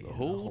 baby. The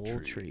whole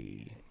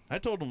tree. I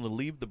told him to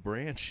leave the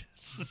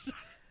branches.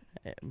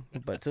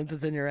 But since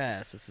it's in your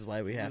ass, this is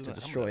why we have to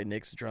destroy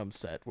Nick's drum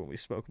set when we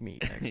smoke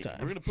meat next time.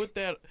 We're going to put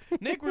that...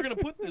 Nick, we're going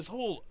to put this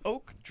whole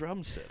oak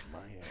drum set in my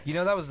ass. You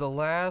know, that was the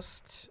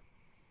last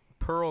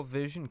Pearl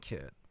Vision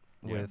kit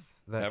with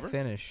that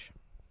finish.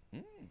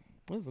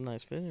 This is a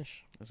nice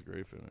finish. That's a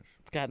great finish.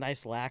 It's got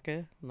nice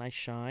lacquer, nice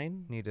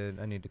shine.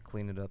 I need to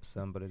clean it up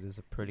some, but it is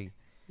a pretty...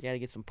 You got to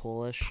get some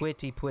polish.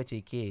 Pretty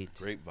kit.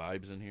 Great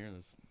vibes in here.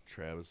 This is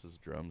Travis's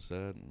drum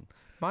set. And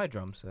my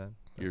drum set.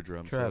 Your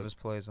drum Travis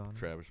set. plays on it.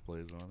 Travis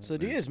plays on it. So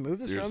do you guys move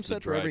this drum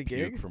set for every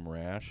gig? From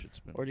Rash. It's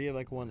been or do you have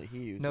like one that he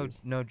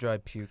uses? No dry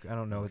puke. I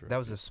don't know. That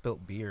was a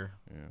spilt beer.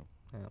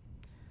 Yeah.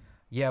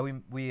 Yeah,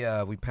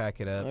 we pack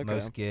it up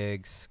most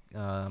gigs.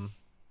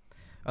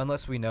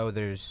 Unless we know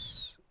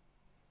there's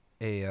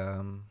a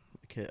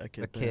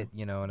kit,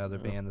 you know, another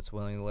band that's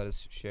willing to let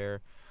us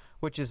share,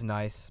 which is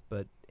nice,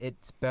 but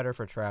it's better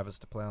for Travis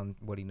to play on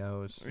what he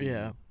knows.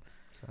 Yeah.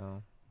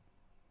 So.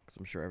 Because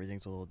I'm sure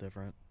everything's a little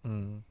different.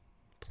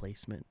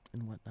 Placement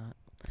and whatnot.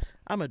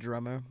 I'm a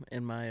drummer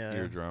in my...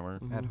 You're a drummer?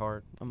 At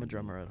heart. I'm a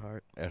drummer at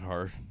heart. At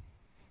heart?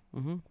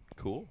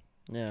 Cool.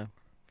 Yeah.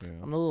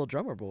 I'm the little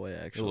drummer boy,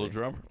 actually. The little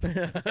drummer?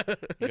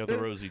 You got the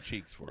rosy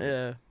cheeks for it.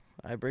 Yeah.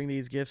 I bring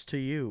these gifts to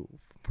you.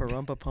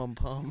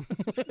 Parumpa-pum-pum.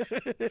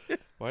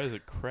 Why does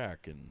it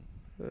crack and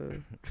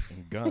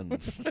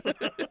guns?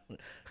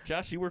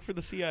 Josh, you work for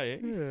the CIA?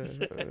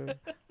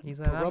 He's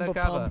an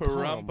undercover.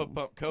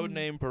 Parumpa-pum. Code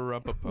name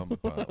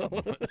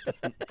Parumpa-pum-pum.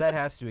 That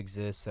has to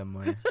exist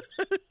somewhere.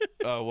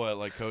 What,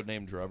 like code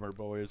name Drummer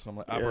Boy or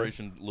something? Like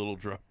Operation Little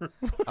Drummer?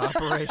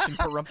 Operation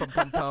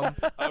Parumpa-pum-pum.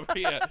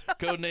 Yeah,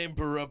 code name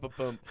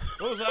Parumpa-pum.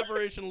 What was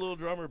Operation Little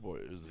Drummer Boy?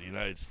 It was the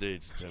United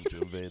States attempt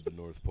to invade the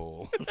North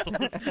Pole.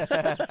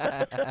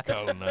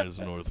 Colonize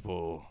the North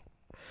Pole.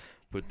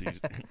 Put these...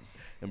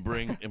 And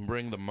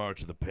bring the March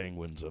of the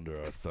Penguins under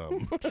our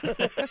thumb.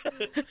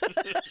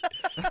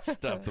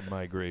 Stop the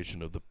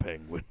migration of the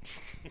penguins.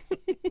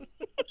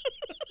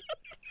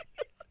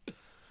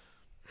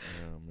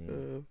 Oh,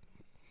 man.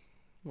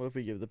 What if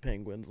we give the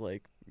penguins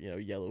like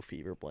yellow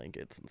fever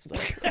blankets and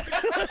stuff?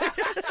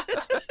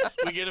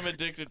 We get them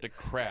addicted to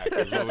crack,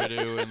 is what we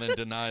do, and then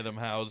deny them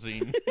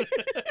housing.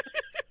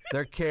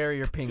 They're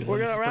carrier penguins. We're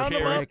gonna round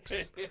them up.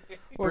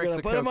 We're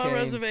gonna put them on cocaine.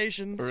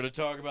 reservations. We're gonna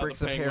talk about Bricks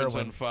the of penguins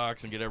heroin. on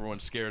Fox and get everyone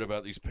scared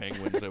about these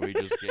penguins that we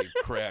just gave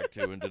crack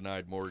to and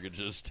denied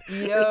mortgages to.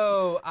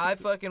 Yo, I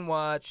fucking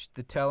watched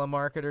the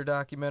Telemarketer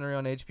documentary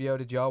on HBO.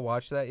 Did y'all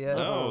watch that yet?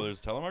 No,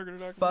 there's telemarketer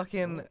documentary.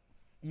 Fucking,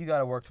 you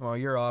gotta work tomorrow.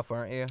 You're off,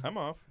 aren't you? I'm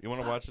off. You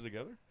want to watch it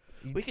together?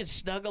 We can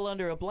snuggle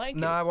under a blanket.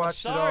 No, I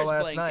watched it all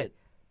last blanket. night.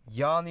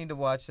 Y'all need to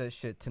watch that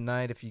shit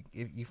tonight. If you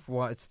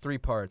want, it's 3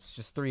 parts,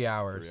 just 3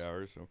 hours. 3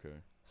 hours, okay.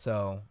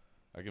 So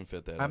I can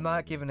fit that. I'm in not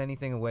maybe. giving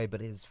anything away,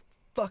 but it is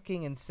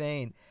fucking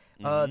insane.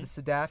 The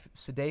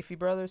Sadafi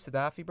brothers,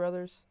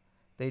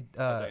 they I think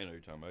I know what you're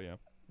talking about. Yeah.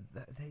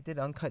 they did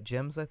Uncut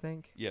Gems, I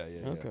think. Yeah.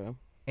 Okay.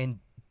 And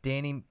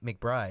Danny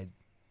McBride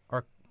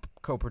are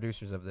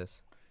co-producers of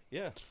this.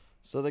 Yeah.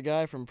 So the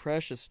guy from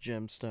Precious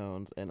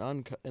Gemstones and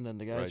then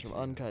the guys Right, from yeah.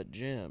 Uncut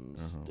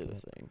Gems did a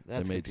thing.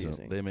 That's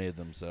confusing. They made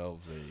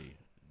themselves a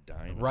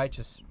diamond.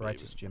 Righteous baby.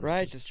 Gems.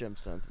 Righteous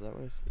Gemstones. Is that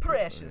what it's?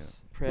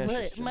 Precious.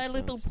 Precious. My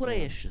little Gemstones.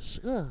 precious.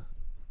 It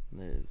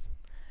is.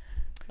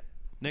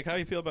 Nick, how do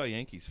you feel about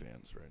Yankees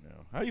fans right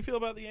now? How do you feel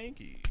about the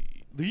Yankees?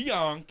 The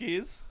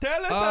Yankees.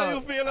 Tell us how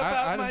you feel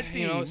about my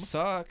team. You know, it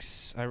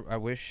sucks. I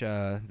wish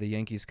the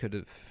Yankees could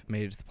have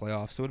made it to the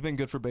playoffs. It would have been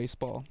good for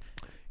baseball.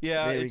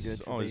 Yeah, Very it's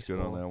good for always good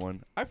on baseball. that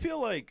one. I feel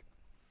like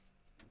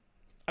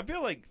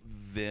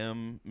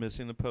them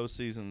missing the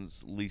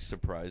postseason's least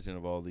surprising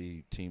of all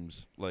the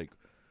teams. Like,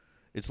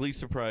 it's least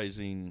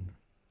surprising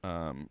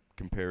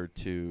compared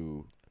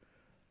to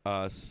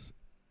us,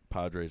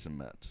 Padres, and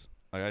Mets.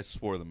 Like, I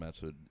swore the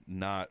Mets would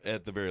not,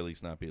 at the very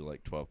least, not be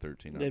like 12,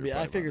 13. I under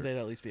figured 500. they'd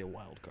at least be a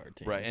wild card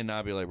team. Right, and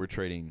not be like, we're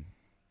trading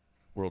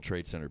World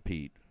Trade Center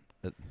Pete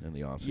in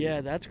the offseason.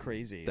 Yeah, that's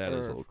crazy. That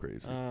is a little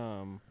crazy.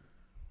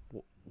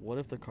 What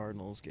if the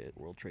Cardinals get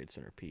World Trade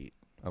Center Pete?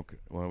 Okay,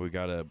 well, we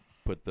got to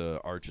put the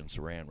arch in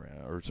saran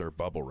wrap, or it's our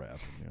bubble wrap,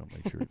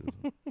 make sure it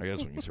doesn't. I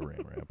guess we can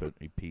saran wrap it.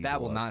 He pees That a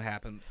will lot. not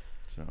happen.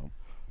 So,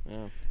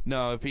 Yeah.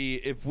 no,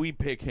 if we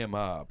pick him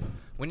up,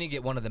 We need to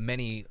get one of the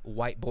many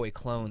white boy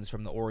clones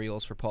from the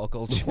Orioles for Paul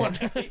Goldschmidt.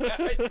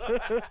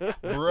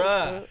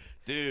 Bruh.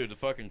 dude, the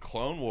fucking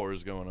Clone War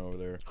is going over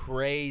there.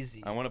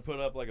 Crazy. I want to put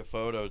up like a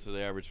photo to the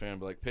average fan,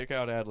 be like, pick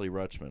out Adley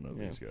Rutschman of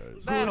Yeah. these guys.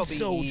 That'll be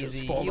soldiers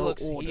easy. follow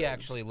He orders.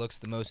 actually looks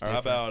the most Or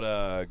how different.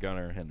 about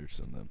Gunnar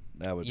Henderson then?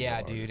 That would Yeah,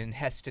 be hard. dude, and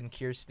Heston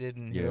Kiersten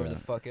and whoever Yeah. the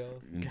fuck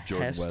else. And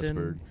Jordan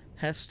Westberg.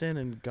 Heston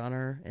and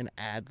Gunnar and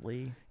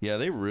Adley. Yeah,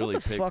 they really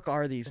What the picked. fuck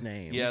are these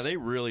names? Yeah, they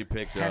really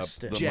picked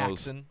Heston. up the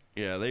Jackson. most.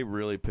 Yeah, they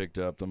really picked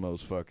up the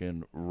most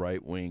fucking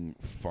right wing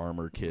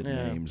farmer kid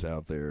Yeah. names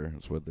out there.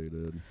 That's what they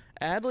did.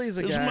 Adley's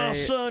a This is guy. my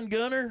son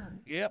Gunner.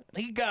 Yep,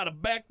 he got a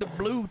back to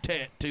blue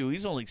tattoo.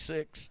 He's only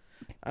 6.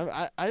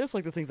 I just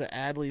like to think that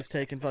Adley's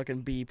taking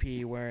fucking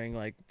BP wearing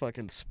like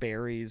fucking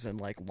Sperry's and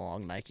like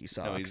long Nike No,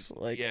 socks. he's,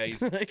 Like, yeah,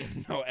 he's like,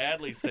 no.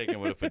 Adley's taking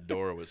with a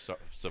fedora with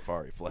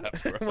safari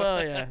flaps. Bro.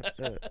 well, yeah.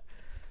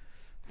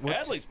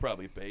 Adley's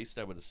probably based,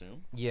 I would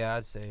assume. Yeah,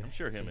 I'd say. I'm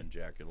sure him and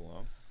Jack get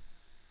along.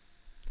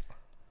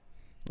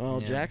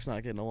 Well, Yeah. Jack's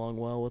not getting along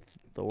well with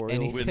the Orioles.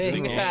 Anything. With the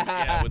game,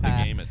 yeah, with the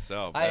game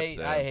itself. That's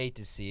sad. I hate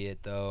to see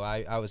it though.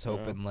 I was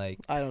hoping like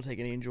I don't take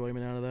any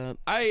enjoyment out of that.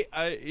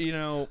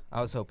 I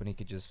was hoping he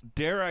could just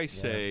Dare I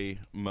say,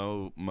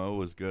 Mo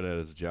was good at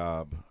his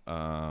job,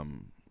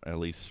 at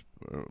least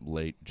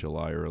late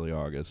July, early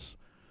August,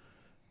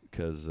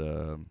 because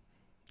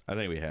I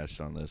think we hashed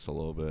on this a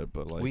little bit,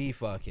 but like we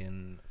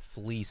fucking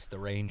fleeced the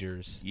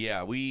Rangers.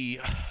 yeah, we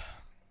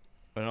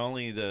not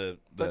only the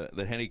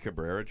Henny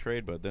Cabrera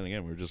trade, but then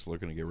again we were just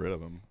looking to get rid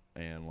of him,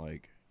 and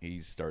like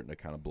he's starting to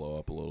kind of blow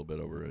up a little bit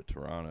over at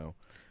Toronto.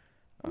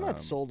 I'm not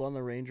sold on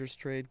the Rangers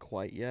trade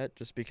quite yet,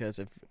 just because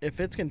if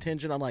it's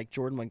contingent on like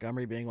Jordan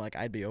Montgomery being like,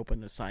 I'd be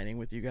open to signing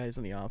with you guys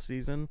in the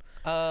offseason.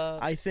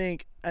 I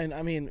think, and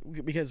I mean,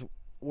 because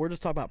we're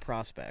just talking about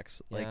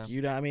prospects. Like,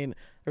 Yeah. I mean,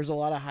 there's a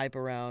lot of hype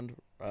around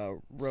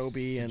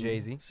Roby and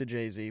Sujazi.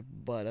 Sujazi,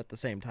 but at the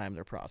same time,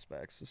 they're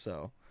prospects.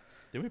 So,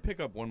 Did we pick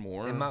up one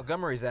more? And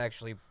Montgomery's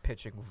actually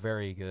pitching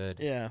very good.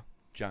 yeah.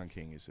 John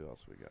King is who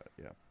else we got.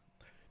 Yeah.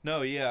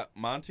 No, yeah,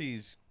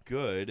 Monty's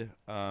good.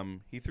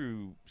 He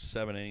threw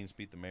 7 innings,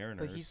 beat the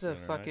Mariners. But he's a the other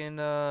night.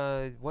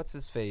 fucking what's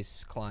his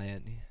face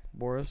client.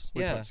 Boris?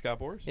 Which Yeah. one, Scott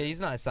Boras? Yeah, he's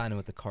not signing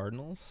with the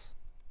Cardinals.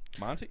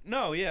 Monty?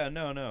 No, yeah,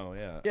 no,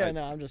 yeah. Yeah,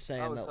 no, I'm just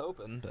saying I was that.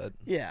 hoping, but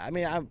Yeah, I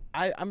mean,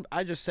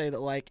 I just say that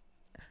like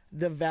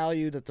the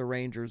value that the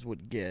Rangers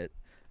would get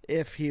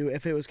if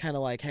it was kind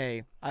of like,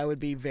 hey, I would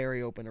be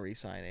very open to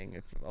re-signing.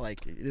 If like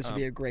this would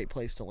be a great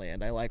place to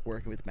land. I like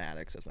working with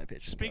Maddox as my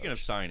pitching Speaking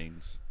coach. of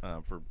signings,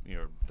 for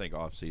think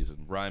off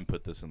season, Ryan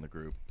put this in the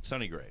group.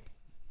 Sonny Gray,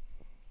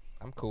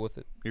 I'm cool with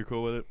it. you're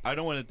cool with it? I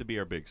don't want it to be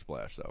our big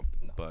splash though,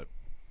 but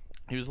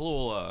he was a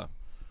little.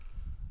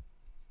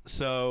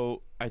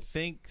 So I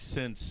think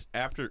since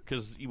after,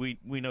 because we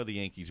know the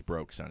Yankees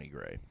broke Sonny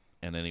Gray,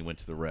 and then he went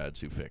to the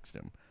Reds, who fixed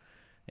him,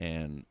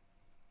 and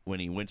when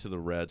he went to the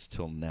Reds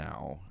till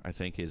now, I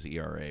think his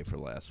ERA for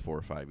the last 4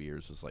 or 5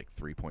 years was like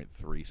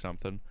 3.3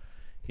 something.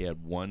 He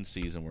had one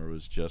season where it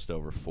was just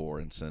over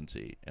 4 in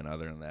Cincy, and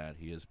other than that,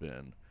 he has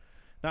been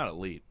not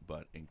elite,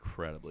 but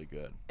incredibly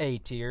good. A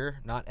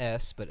tier, not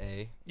S, but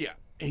A. Yeah,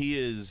 he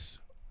is.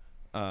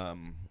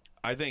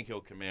 I think he'll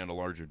command a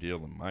larger deal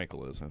than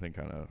Michael is. I think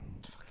kind of.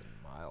 Fucking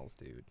Miles,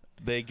 dude.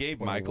 They gave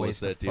What a Michael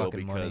waste of that deal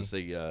fucking because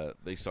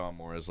they saw him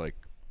more as like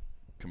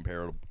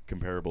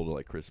comparable to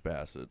like Chris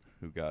Bassett,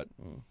 who got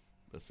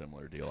a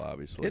similar deal,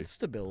 obviously. It's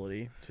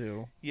stability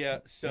too, yeah.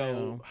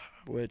 So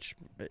which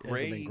hasn't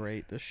Gray- been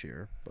great this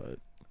year, but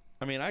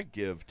I mean, I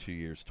give 2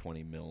 years,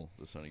 $20 million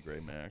to Sonny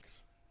Gray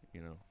max.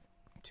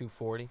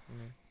 240.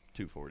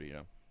 240.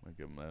 Yeah, I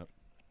give him that.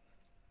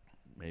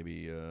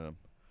 Maybe.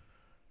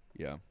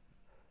 Yeah.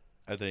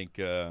 I think.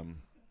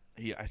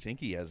 I think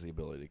he has the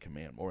ability to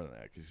command more than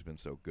that because he's been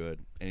so good,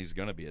 and he's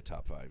going to be a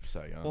top 5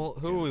 Cy Young. Well,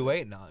 who are we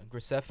waiting on?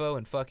 Graceffo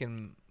and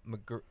fucking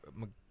McGreevy?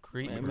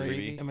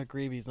 McGreevy. and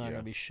McGreevy's not Yeah.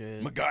 gonna be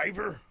shit.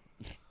 MacGyver,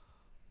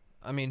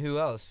 I mean, who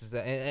else is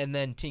that? And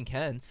then Tink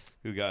Hence.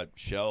 who got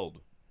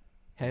shelled.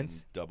 Hence?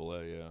 in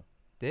Double-A, yeah.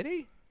 Did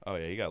he? Oh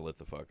yeah, he got lit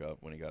the fuck up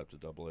when he got up to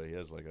Double-A. He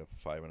has like a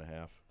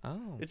 5.5.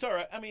 Oh. It's all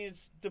right. I mean,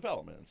 it's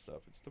development and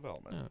stuff. It's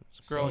development. Yeah,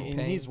 it's growing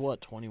and he's pains. what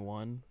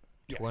 21.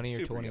 Yeah, 20 he's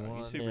or super young. 21.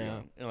 He's super Yeah.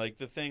 young. And like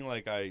the thing,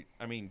 like I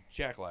mean,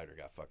 Jack Leiter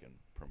got fucking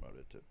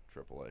promoted to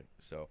AAA.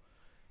 So,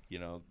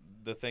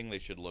 the thing they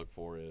should look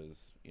for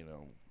is,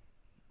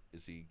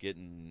 is he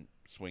getting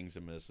swings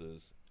and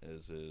misses?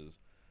 Is his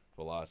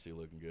velocity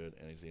looking good?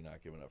 And is he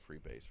not giving up free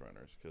base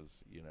runners?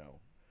 Because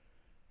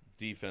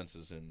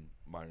defenses in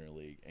minor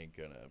league ain't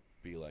gonna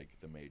be like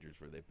the majors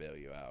where they bail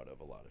you out of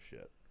a lot of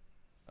shit.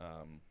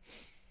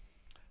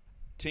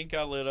 Tink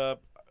got lit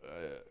up.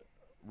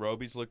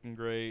 Roby's looking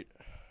great,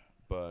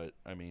 but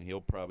I mean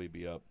he'll probably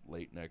be up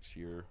late next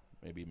year,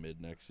 maybe mid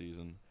next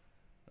season.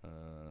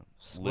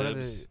 What are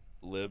the-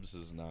 Libs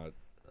is not.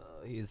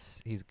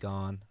 He's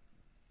gone.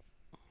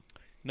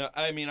 No,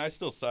 I mean I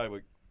still side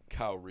with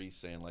Kyle Reese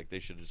saying like they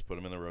should just put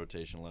him in the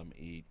rotation, let him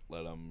eat,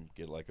 let him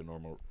get like a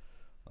normal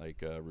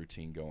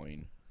routine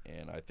going,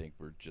 and I think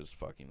we're just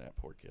fucking that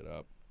poor kid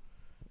up.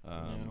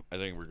 I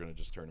think we're gonna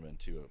just turn him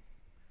into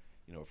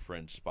a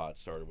fringe spot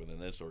starter within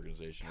this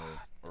organization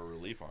or a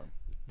relief arm.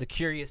 The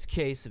curious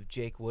case of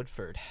Jake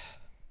Woodford.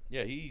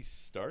 Yeah, he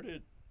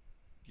started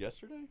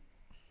yesterday.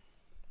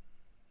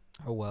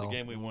 Oh well. The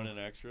game we won in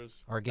extras.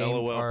 Our game-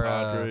 LOL our,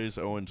 Padres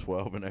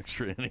 0-12 in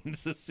extra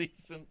innings this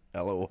season.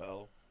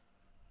 LOL.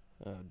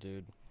 Oh,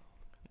 dude.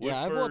 Yeah,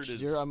 I've Woodford watched.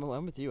 is-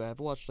 I'm with you. I've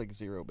watched like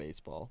zero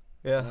baseball.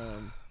 Yeah.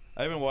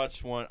 I haven't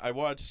watched one. I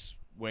watched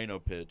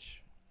Waino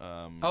pitch.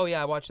 Oh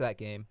yeah, I watched that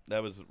game.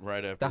 That was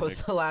right after. That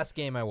was the last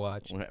game I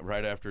watched.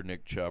 Right after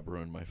Nick Chubb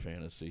ruined my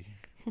fantasy.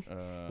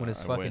 When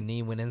his fucking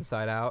knee went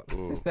inside out.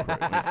 Ooh,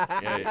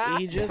 yeah,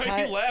 He just why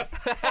had- you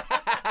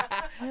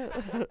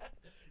laugh?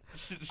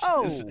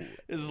 Oh.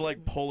 This is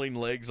like pulling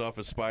legs off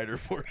a spider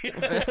for you.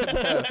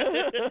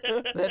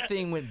 That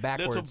thing went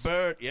backwards. That's a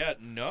bird. Yeah,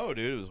 no,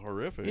 dude, it was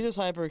horrific. He just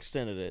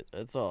hyperextended it.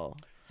 That's all.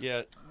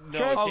 Yeah, no,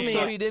 Trust it me, came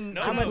So out- he didn't.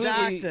 No, I'm a no,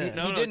 doctor. He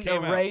No, it didn't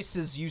came out. erase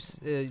his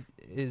ACL.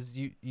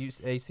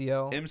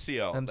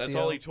 MCL. That's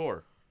all he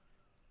tore.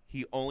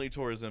 He only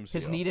tore his MCL.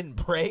 His knee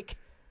didn't break.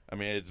 I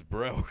mean, it's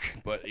broke,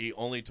 but he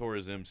only tore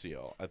his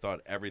MCL. I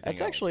thought everything.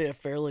 That's else. actually a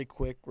fairly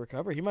quick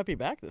recovery. He might be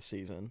back this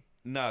season.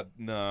 No.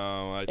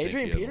 I think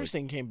Adrian he had,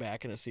 Peterson came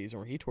back in a season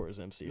where he tore his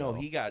MCL. No,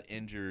 he got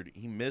injured.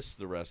 He missed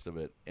the rest of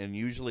it, and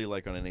usually,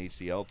 like on an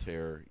ACL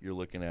tear, you're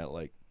looking at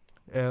like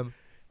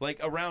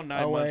around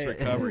 9 Oh, months wait.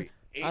 recovery.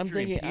 I'm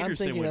Adrian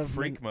Peterson thinking went of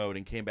freak mode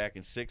and came back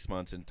in 6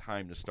 months in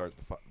time to start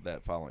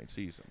that following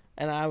season.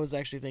 And I was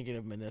actually thinking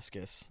of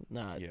meniscus,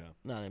 not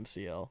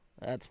MCL.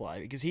 That's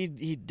why, because he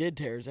did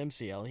tear his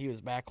MCL and he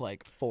was back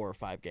like 4 or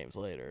 5 games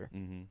later.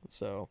 Mm-hmm.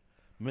 So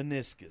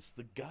Meniscus,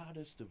 the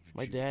goddess of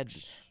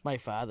my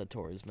father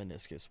tore his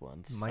meniscus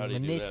once. My How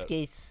did he do that?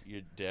 meniscus.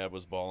 Your dad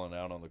was balling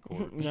out on the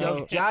court.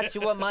 No,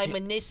 Joshua, my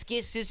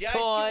meniscus is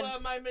torn.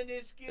 my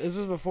meniscus. this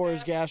was before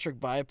his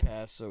gastric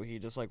bypass, so he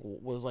just like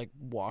was like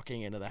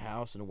walking into the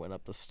house and went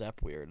up the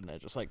step weird, and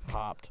it just like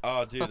popped.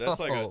 Oh, dude, that's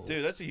Oh.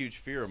 that's a huge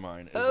fear of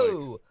mine. It's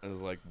Oh. like,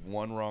 it's like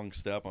one wrong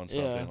step on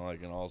something, Yeah.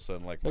 like, and all of a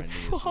sudden, like my Like knee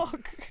is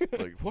fuck.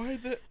 like, why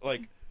that?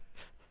 Like,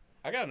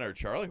 I got another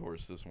Charlie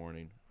horse this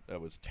morning.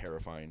 That was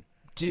terrifying.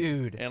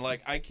 Dude. And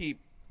like, I keep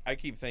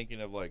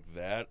thinking of like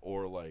that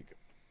or like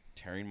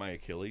tearing my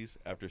Achilles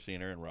after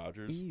seeing Aaron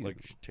Rodgers Ew. like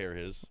tear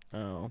his.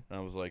 Oh. And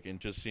I was like, and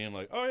just seeing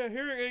like, oh yeah,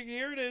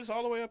 here it is,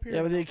 all the way up here.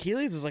 Yeah, but the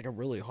Achilles is like a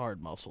really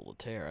hard muscle to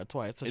tear. That's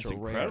why it's such it's a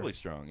rare. incredibly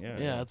strong. Yeah.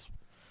 Yeah, it's.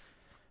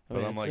 I But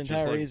mean, I'm it's like, the just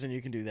entire like- reason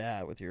you can do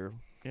that with your.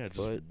 yeah. Just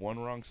foot. one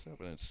wrong step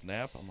and it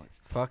snap. I'm like,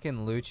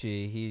 Fucking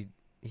Lucci, he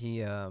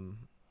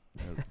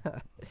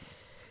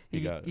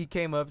He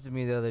came up to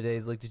me the other day.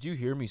 He's like, "Did you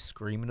hear me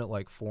screaming at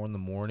like 4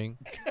 a.m?"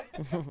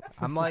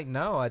 I'm like,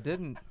 "No, I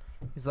didn't."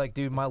 He's like,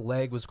 "Dude, my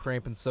leg was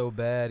cramping so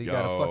bad. He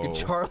got a fucking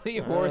Yo. Charlie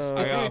horse, I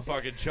dude." I got a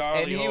fucking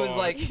Charlie And he was horse.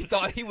 like, he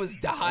thought he was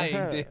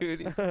dying,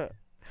 dude.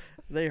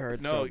 They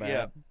hurt no, so bad.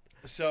 yeah.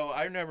 So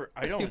I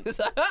He don't was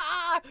like,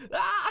 ah,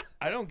 ah.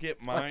 I don't get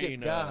Fucking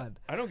mine. God.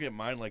 I don't get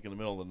mine like in the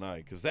middle of the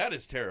night because that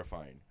is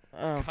terrifying.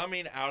 Oh.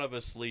 Coming out of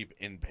a sleep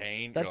in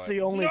pain. That's you're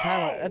the like, only "No!"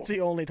 time. That's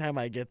the only time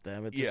I get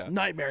them. It's just Yeah.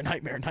 nightmare.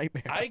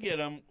 I get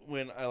them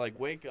when I like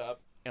wake up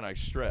and I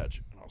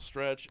stretch and I'll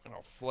stretch and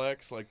I'll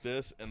flex like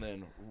this and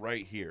then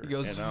right here. He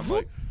goes, and I'm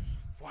 "Whoop." like,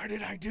 why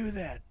did I do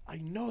that? I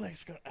know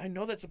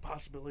that's a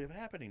possibility of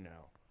happening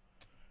now.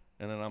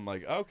 And then I'm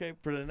like, okay,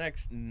 for the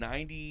next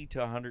 90 to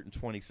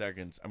 120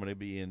 seconds, I'm going to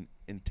be in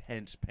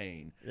intense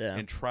pain Yeah.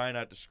 and try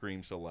not to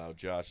scream so loud.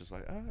 Josh is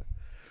like,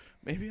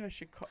 maybe I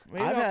should call.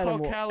 Maybe I've had I'll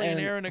call him- Callie and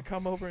and- Aaron to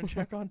come over and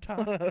check on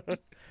Tom.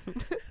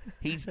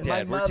 He's My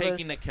dead. We're mother's-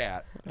 taking the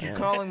cat. You're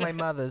calling my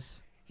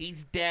mother's.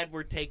 He's dead.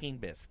 We're taking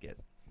Biscuit.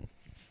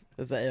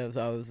 Is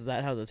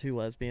that how the two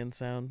lesbians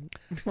sound?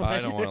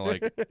 I don't want to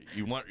like.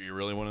 You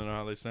really want to know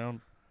how they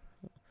sound?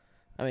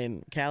 I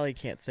mean, Callie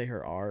can't say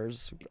her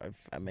R's.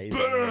 Amazing.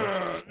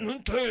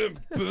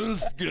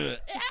 Biscuit.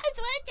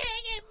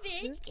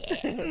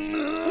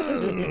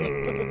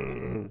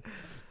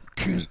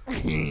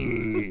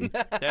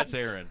 That's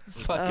Aaron.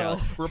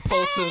 Fucking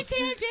repulsive.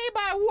 say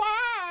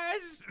my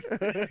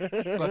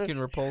words. Fucking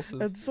repulsive.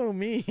 That's so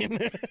mean.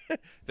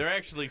 They're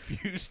actually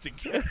fused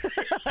together.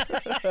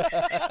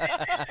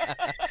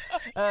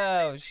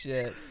 Oh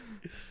shit.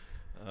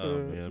 Oh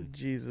man,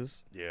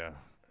 Jesus. yeah,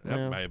 that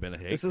Yeah. might have been a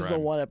hate This is the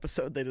crime. one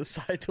episode they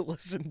decide to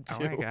listen to. Oh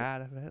my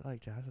god, I bet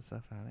like Josh is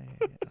so funny.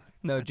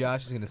 No,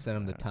 Josh is gonna send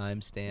him the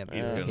timestamp.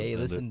 He's Like, gonna hey, send it.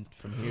 listen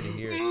from here to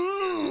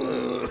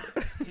here.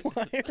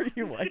 Why are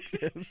you like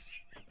this?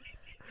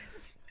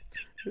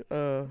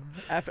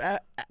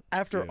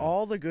 After Yeah.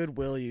 all the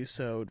goodwill you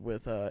sowed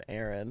with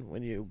Erin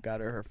when you got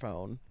her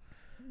phone,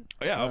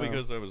 Yeah,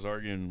 because I was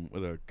arguing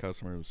with a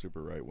customer who was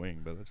super right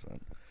wing, but that's not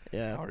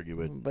yeah. argue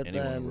with But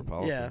anyone then, over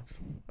politics.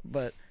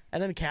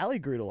 And then Callie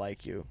grew to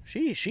like you.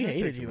 She Yeah, it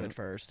hated takes a you at minute.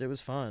 first. It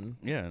was fun.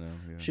 Yeah, no,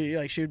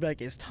 yeah. She'd be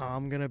like, "Is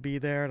Tom gonna be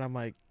there?" And I'm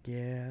like,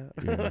 "Yeah."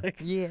 Yeah. Like,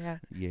 Yeah.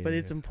 yeah. but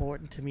it's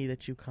important to me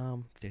that you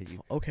come. Yeah,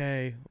 you-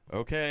 Okay.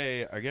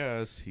 Okay, I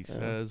guess he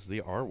says the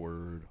R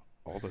word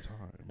all the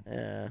time.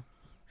 Yeah.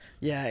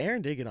 Yeah.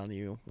 Erin did get on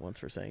you once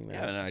for saying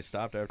Yeah, that. and I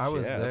stopped after I she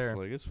was asked. there.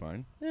 Like, it's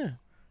fine. Yeah.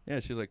 Yeah,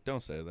 she's like,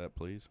 don't say that,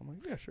 please. I'm like,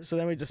 yeah, sure. So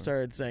then we just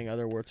started saying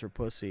other words for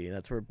pussy, and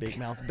that's where Big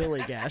Mouth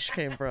Billy Gash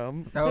came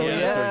from. Oh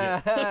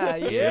Yeah, yeah,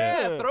 yeah,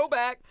 Yeah.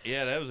 throwback.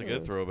 Yeah, that was a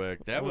good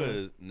throwback. That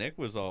was Nick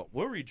was all.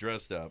 What were we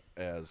dressed up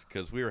as?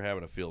 Because we were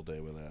having a field day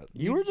with that.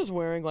 You were just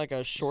wearing like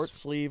a short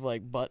sleeve,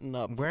 like button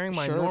up. Wearing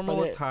my shirt, normal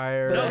but it-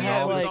 attire. but it No, and had,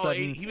 yeah, all it of was a all,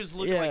 sudden, he was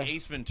looking yeah. like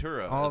Ace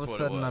Ventura. all of That's a what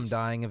sudden, it I'm was.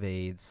 dying of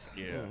AIDS.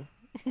 Yeah,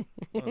 well,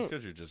 it's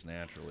because you're just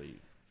naturally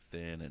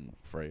thin and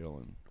frail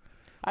and.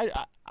 I We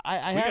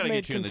have gotta made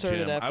get you in the concerted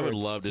gym. efforts I would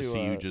love to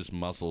see you uh, just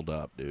muscled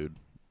up, dude.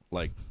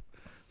 Like,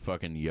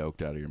 fucking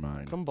yoked out of your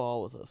mind. come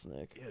ball with us,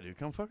 Nick. Yeah, dude,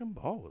 come fucking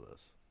ball with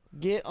us.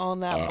 Get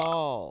on that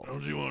ball.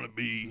 Don't you want to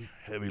be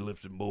heavy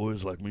lifting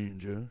boys like me and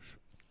Josh?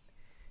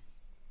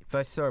 If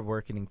I start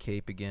working in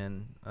Cape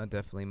again, I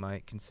definitely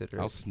might consider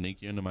I'll it.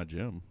 sneak you into my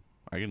gym.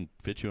 I can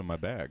fit you in my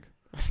bag.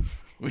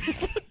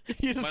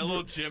 You just My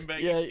little gym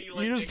bag. yeah, you see,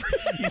 like, you Nick,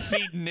 you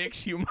see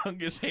Nick's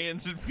humongous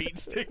hands and feet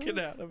sticking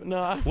out of it.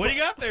 no. What do you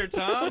got there,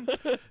 Tom?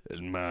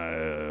 In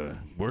my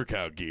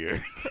workout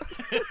gear.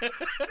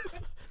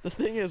 The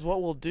thing is,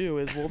 what we'll do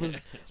is we'll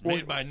just It's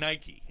made by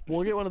Nike.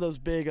 we'll get one of those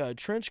big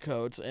trench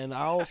coats, and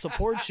I'll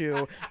support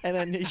you, and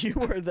then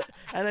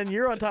and then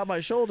you're on top of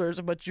my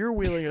shoulders, but you're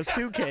wheeling a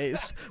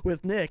suitcase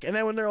with Nick. And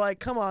then when they're like,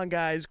 "Come on,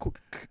 guys,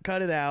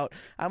 cut it out,"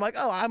 I'm like,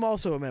 "Oh, I'm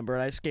also a member,"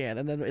 and I scan,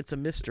 and then it's a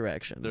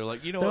misdirection. They're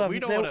like, you know They'll what?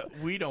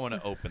 have- We don't want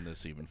to open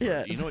this even further.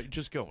 Yeah. You know what?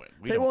 Just go in.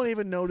 We They don't- won't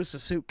even notice a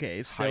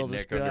suitcase. Hide They'll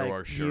just Nick be under like, our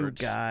 "You shirts."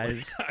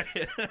 guys."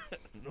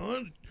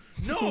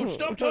 No,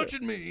 stop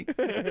touching me.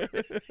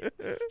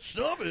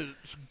 Stop it.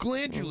 It's a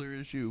glandular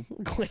issue.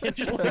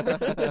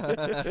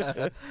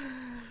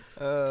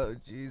 Oh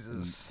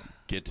Jesus!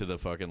 Get to the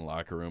fucking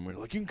locker room. We're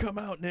like, you can come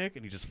out, Nick.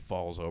 And he just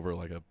falls over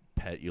like a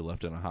pet you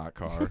left in a hot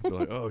car. They're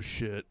like, oh,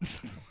 shit.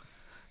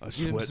 I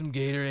Give him sweat. some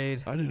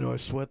Gatorade. I didn't know I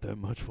sweat that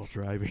much while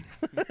driving.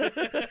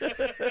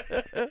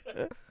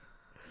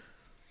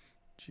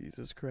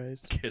 Jesus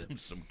Christ. Get him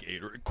some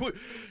Gatorade. Quick.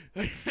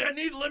 I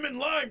need lemon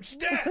lime.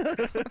 Stat.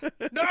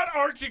 Not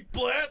Arctic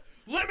Blat.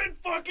 Lemon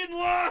fucking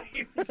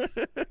lime.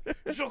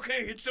 It's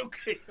okay. It's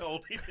okay,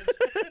 Oldie.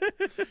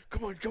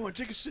 Come on.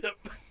 Take a sip.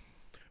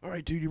 All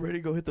right, dude. You ready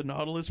to go hit the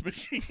Nautilus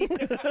machine?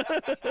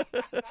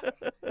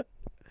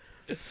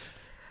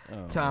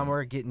 Oh, Tom,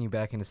 we're getting you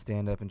back into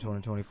stand-up in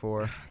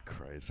 2024.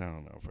 Christ, I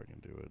don't know if I can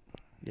do it.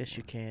 Yes,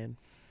 you can.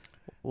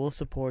 We'll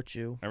support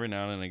you. Every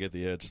now and then I get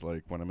the itch,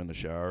 like when I'm in the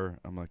shower.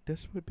 I'm like,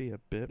 this would be a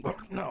bit.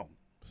 No,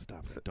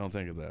 stop it. Don't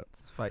think of that.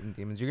 It's fighting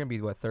demons. You're gonna be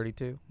what,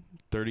 32?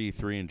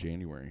 33 in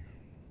January.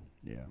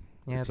 Yeah.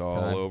 Yeah, it's it's all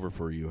time. over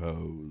for you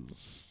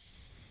hoes.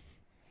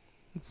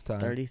 It's time.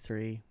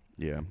 33.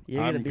 Yeah.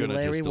 You're gonna I'm be gonna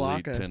Larry just delete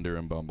Walker. Tinder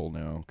and Bumble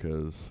now,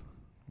 because,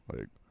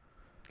 like,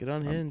 Get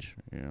on Hinge.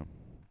 yeah.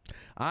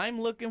 I'm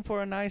looking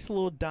for a nice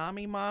little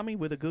dommy mommy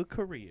with a good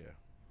career.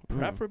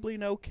 Preferably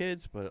no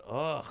kids, but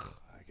ugh,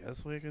 I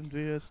guess we can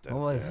be a step.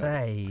 Oy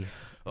vey.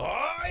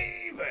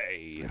 Oy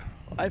vey.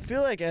 I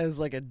feel like as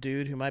like a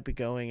dude who might be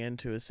going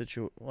into a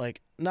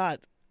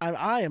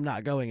I am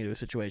not going into a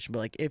situation, but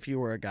like if you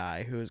were a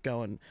guy who is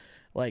going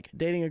like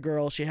dating a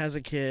girl, she has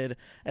a kid,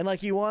 and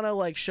like you want to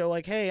like show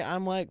like, hey,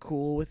 I'm like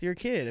cool with your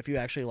kid if you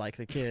actually like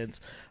the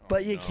kids,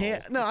 but you no.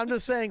 can't. No, I'm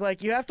just saying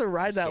like you have to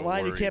ride that so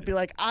line. You can't worried. be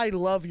like, I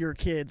love your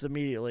kids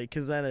immediately,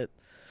 because then it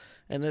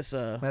in this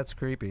That's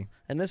creepy.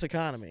 in this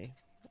economy.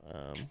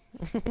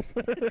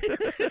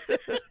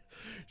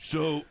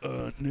 So,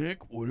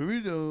 Nick, whatever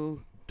you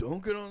do,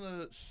 don't get on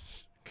the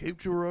Cape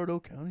Girardeau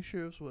County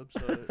Sheriff's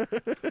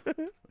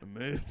website. I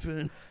may have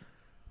been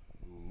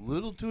a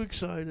little too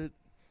excited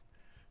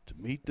to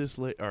meet this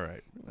lady. All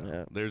right.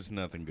 Yeah. There's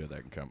nothing good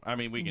that can come. I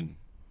mean, we can.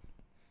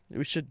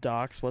 We should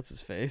dox what's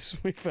his face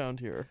we found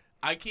here.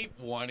 I keep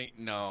wanting.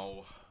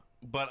 No.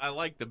 But I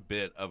like the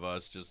bit of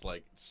us just,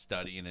 like,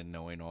 studying and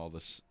knowing all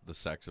the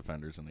sex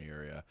offenders in the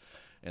area.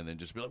 And then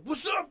just be like,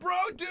 what's up, bro,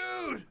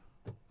 dude?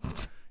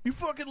 You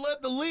fucking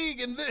led the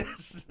league in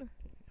this.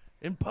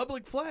 In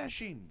public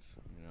flashings.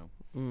 You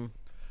know?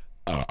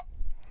 That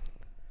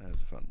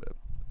was a fun bit.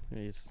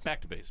 He's,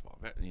 Back to baseball.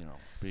 You know,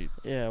 Pete.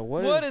 yeah.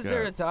 What is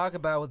there to talk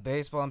about with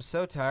baseball? I'm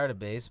so tired of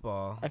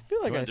baseball. I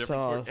feel like You I want a different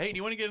saw. sport? Hey, do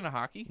you want to get into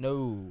hockey?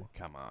 No.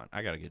 Come on.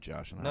 I got to get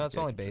Josh in No, it's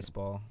hockey. only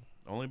baseball.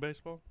 Only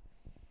baseball?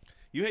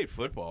 You hate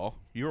football.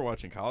 You were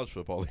watching college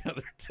football the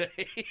other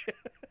day.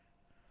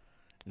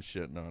 And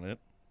shitting on it.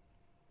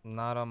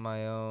 Not on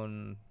my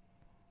own.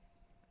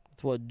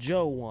 It's what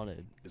Joe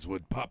wanted. It's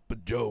what Papa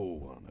Joe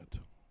wanted.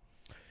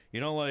 You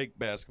don't like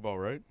basketball,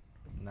 right?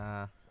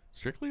 Nah.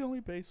 Strictly only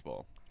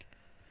baseball.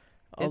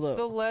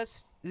 Although,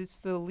 It's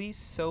the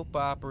least soap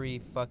opera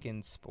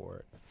fucking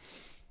sport.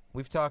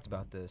 We've talked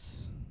about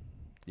this.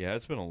 Yeah,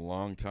 it's been a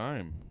long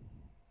time.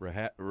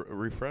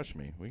 Refresh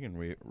me. We can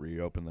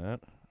reopen that.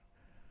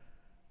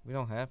 We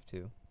don't have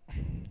to.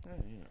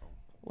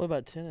 what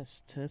about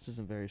tennis? Tennis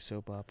isn't very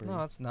soap opera.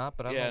 No, it's not.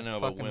 But I Yeah, don't no,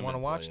 but fucking women want to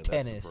play watch it.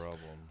 That's the tennis. problem.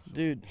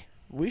 Dude,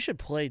 we should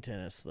play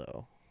tennis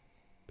though.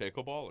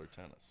 Pickleball or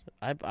tennis?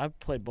 I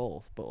play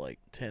both, but like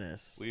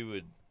tennis. We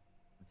would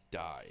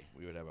die.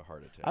 We would have a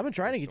heart attack. I've been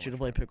trying to It's get so you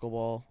to much play fun.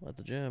 pickleball at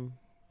the gym.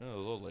 No,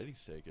 those old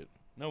ladies take it.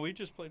 No, we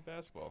just played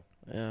basketball.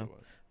 Yeah.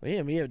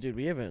 That's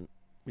We haven't.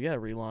 We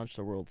gotta relaunch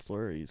the World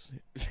Slurries.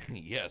 what it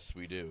was. Yes,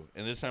 we do.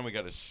 And this time we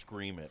got to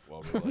scream it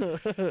while we're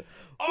like,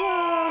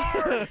 Uh,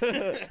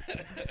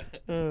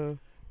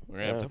 we're going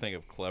to have to think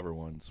of clever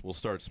ones. We'll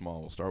start small.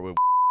 We'll start with.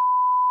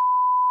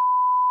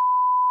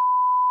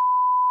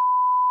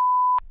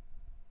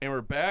 And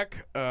we're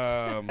back.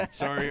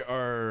 Sorry,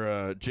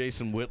 our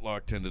Jason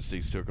Whitlock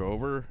tendencies took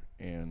over.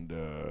 And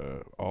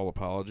all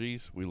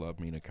apologies. We love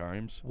Mina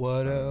Kimes.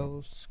 What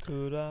else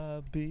could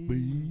I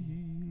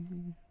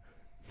be?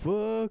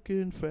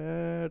 Fucking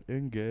fat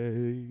and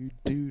gay.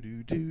 Do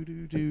do do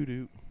do do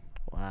do.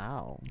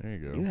 wow. There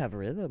you go. You have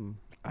rhythm.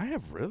 I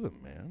have rhythm,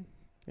 man.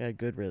 Yeah,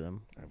 good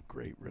rhythm. I have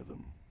great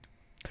rhythm.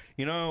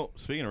 You know,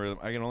 speaking of rhythm,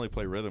 I can only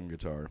play rhythm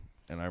guitar.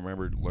 And I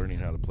remember learning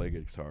how to play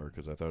guitar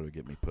because I thought it would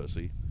get me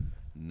pussy.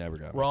 Never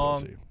got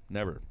Wrong. me pussy.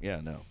 Never. Yeah,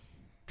 no.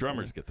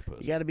 Drummers get the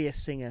pussy. You gotta be a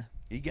singer.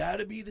 You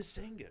gotta be the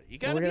singer. You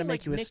gotta We're be gonna like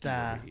make you a Nicky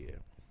star. over here.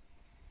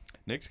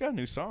 Nick's got a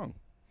new song.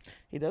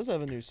 He does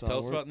have a new song. Tell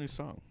us about the new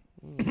song.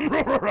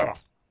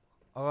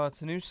 Oh,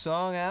 it's a new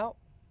song out.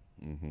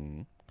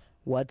 Mm-hmm.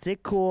 What's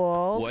it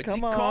called? What's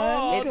Come it on.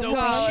 called? It's don't be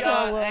called. shy.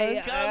 tell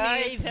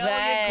us.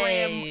 Come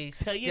here,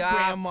 tell your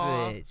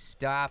grandma.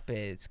 Stop it.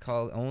 It's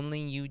called Only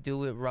You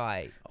Do It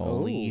Right.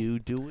 Only Oh. you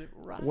do it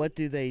right. What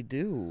do they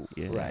do?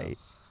 Yeah. Right.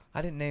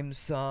 I didn't name the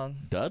song.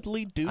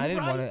 Dudley do I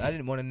didn't right? want to. I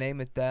didn't want to name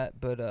it that,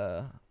 but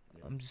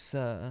I'm just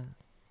a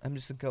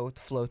go with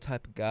the flow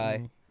type of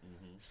guy.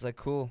 Mhm. It's like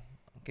cool.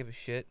 I don't give a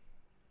shit.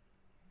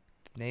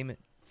 Name it.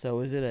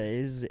 So is it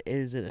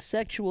a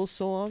sexual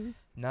song?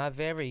 Not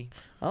very.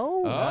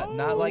 Oh.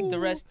 Not like the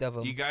rest of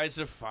them. You guys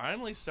are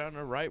finally starting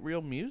to write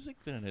real music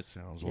then, it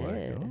sounds like.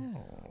 Yeah.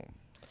 Oh.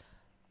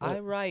 I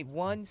write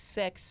one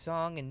sex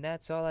song and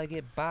that's all I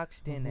get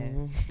boxed in at.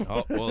 Mhm.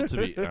 Oh,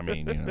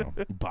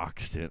 well,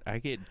 boxed in. I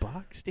get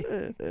boxed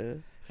in.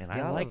 And I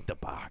Y'all- like the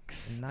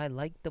box. And I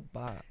like the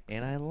box.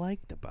 And I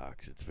like the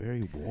box. It's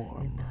very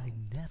warm. I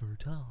never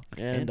talk.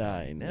 And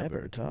I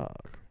never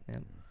talk.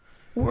 Yep.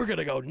 We're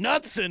gonna go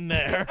nuts in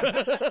there.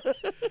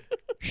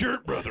 Sure,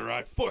 brother,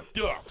 I fucked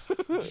up.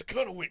 Just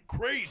kind of went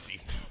crazy.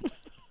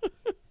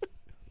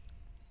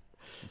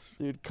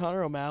 Dude,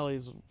 Connor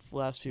O'Malley's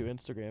last few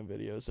Instagram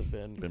videos have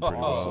been Been pretty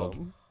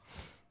awesome.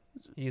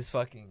 He's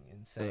fucking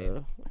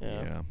insane.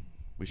 Yeah.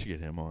 We should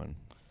get him on.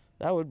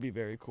 That would be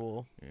very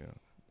cool. Yeah.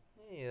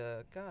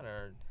 Hey,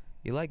 Connor,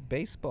 you like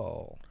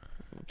baseball?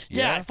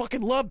 Yeah, I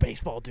fucking love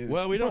baseball, dude.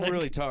 Well, we don't Like-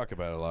 really talk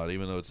about it a lot,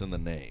 even though it's in the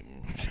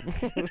name.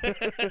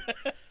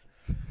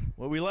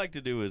 What we like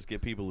to do is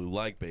get people who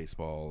like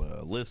baseball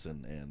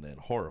listen and then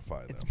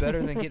horrify them. It's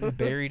better than getting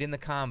buried in the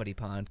comedy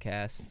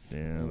podcasts.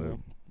 Yeah,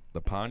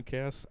 the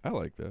podcast. I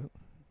like that.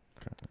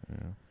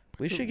 Yeah.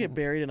 We should get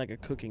buried in like a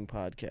cooking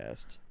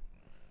podcast.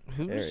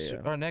 Who's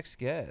Area. our next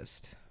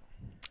guest?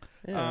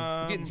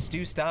 Yeah. We're getting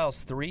Stu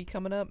Styles 3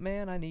 coming up,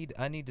 man. I need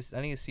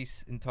to see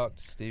and talk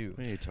to Stu.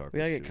 We need to talk. We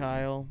gotta to get Stu.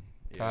 Kyle.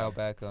 Yeah. Kyle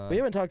back on. We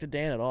haven't talked to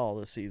Dan at all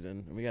this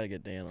season, and we gotta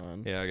get Dan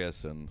on. Yeah, I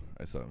guess, and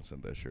I saw him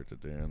send that shirt to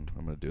Dan.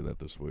 I'm gonna do that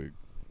this week.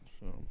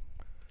 So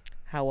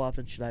How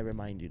often should I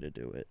remind you to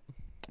do it?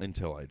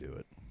 until I do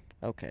it,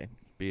 Okay.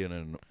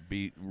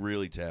 be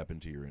really tap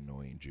into your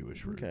annoying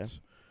Jewish roots. Okay.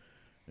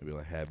 And be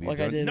like, have you Like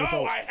done? I did no, with the-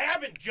 I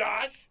haven't,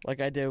 Josh. Like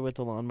I did with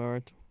the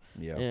lawnmower.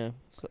 Yeah. Yeah.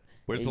 So,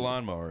 Where's the Yeah.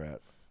 lawnmower at?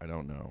 I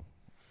don't know.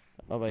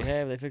 I'm like, hey,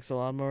 have they fixed the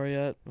lawnmower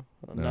yet?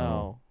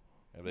 No.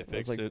 Have they It was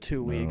fixed like it?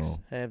 2 weeks.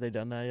 No. Hey, have they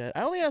done that yet?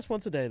 I only ask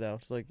once a day though.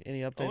 It's like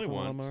any updates Only on the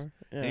once. lawnmower.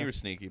 And Yeah. you were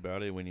sneaky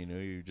about it when you knew.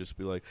 You just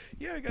be like,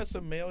 "Yeah, I got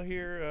some mail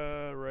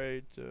here.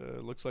 Right?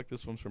 Looks like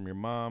this one's from your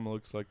mom.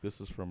 Looks like this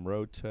is from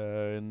Rota.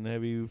 And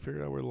have you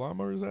figured out where the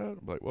lawnmower is at?" I'm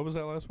like, what was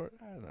that last part?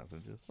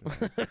 Nothing. Just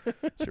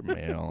it's your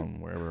mail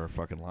and wherever our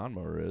fucking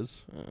lawnmower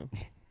is.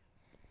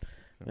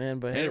 Man,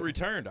 but And hey, it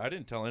returned. I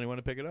didn't tell anyone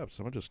to pick it up.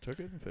 Someone just took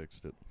it and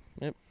fixed it.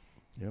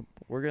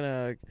 we're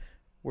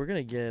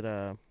gonna get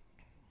a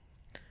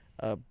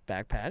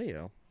back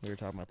patio. We were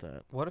talking about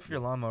that. What if your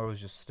lawnmower was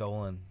just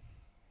stolen?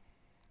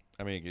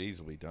 I mean, it could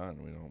easily be done.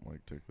 We don't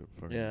like take the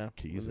fucking Yeah.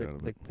 keys the, out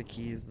of the, it. the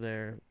keys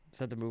there. Just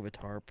had to move a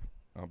tarp.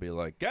 I'll be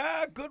like,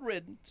 good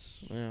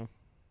riddance. Yeah.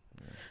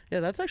 Yeah,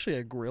 that's actually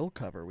a grill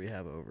cover we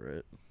have over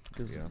it.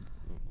 'Cause Yeah.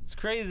 It's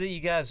crazy that you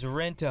guys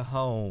rent a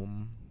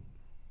home,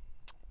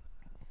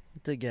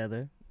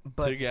 together.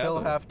 but still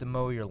Together. have to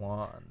mow your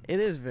lawn. It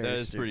is very That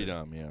is stupid. pretty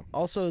dumb. Yeah.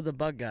 Also, the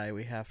bug guy,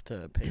 we have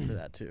to pay for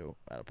that too,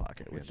 out of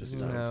pocket, which is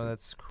dumb. No,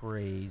 that's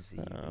crazy.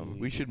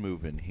 We should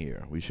move in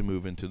here. We should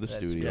move into the That's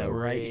studio. Yeah,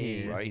 right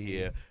crazy. here. Right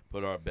here.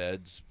 Put our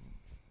beds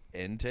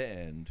end to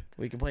end.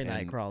 We can play And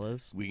night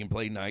crawlers. We can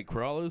play night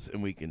crawlers,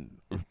 and we can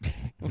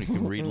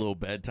read little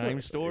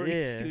bedtime stories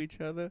Yeah. to each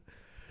other.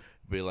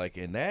 Be like,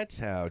 and that's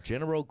how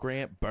General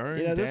Grant burned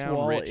You know, this down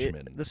wall,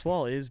 Richmond. this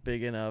wall is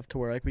big enough to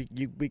where like we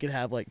could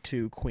have like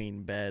 2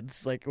 queen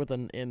beds, like with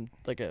a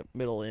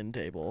middle end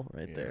table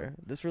right Yeah. there.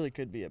 This really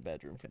could be a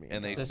bedroom for me.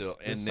 and they This- still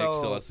this Nick still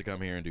whole has to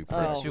come here and do Oh,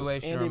 practice.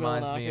 Situation Andy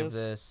reminds me of Milonakis.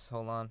 this.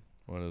 Hold on.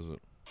 What is it?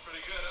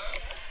 Pretty good, huh?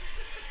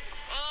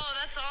 Oh,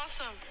 that's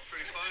awesome.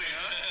 Pretty funny,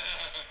 huh?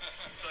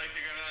 It's like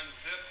you're gonna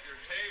unzip your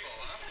table,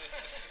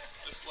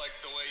 huh? Just like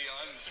the way you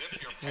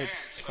unzip your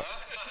pants, huh?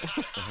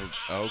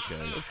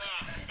 Okay.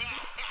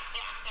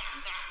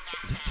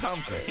 Is it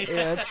Tom Green?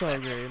 Yeah, it's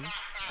Tom Green.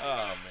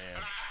 Oh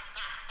man.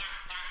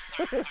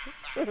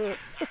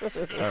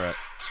 All right.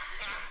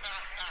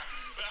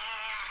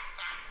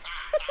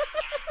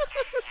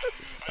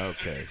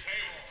 Okay. Table.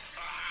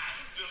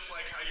 Just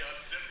like how you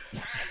unzip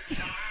your pants.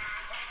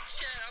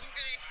 Shit, I'm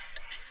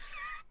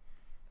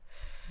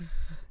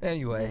gonna.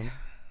 Anyway,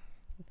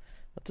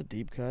 That's a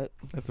deep cut.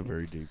 That's a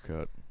very deep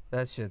cut.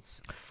 that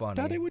shit's funny.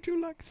 Daddy, would you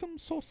like some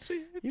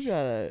sausage? You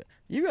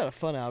got a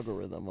fun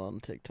algorithm on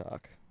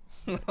TikTok,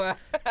 and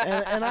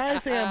I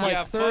think I'm like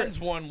yeah, 30. fun's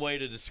one way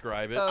to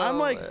describe it. I'm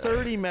like Oh,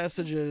 30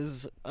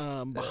 messages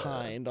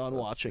behind on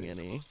watching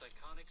any. Most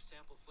iconic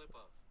sample flip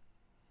of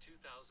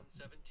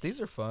 2017. These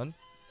are fun.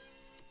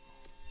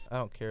 I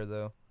don't care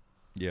though.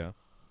 Yeah.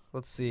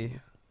 Let's see.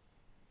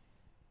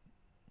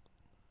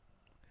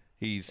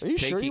 He's Are you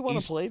sure you want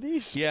he's- to play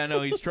these? Yeah,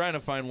 no, he's trying to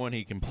find one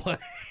he can play.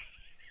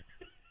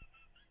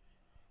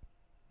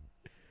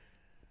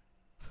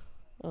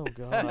 Oh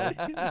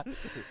God.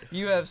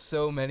 You have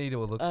so many to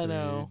look I through.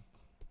 know.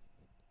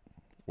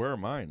 Where are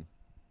mine?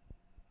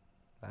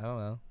 I don't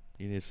know.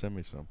 You need to send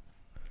me some.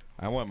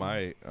 I want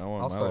my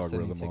I'll start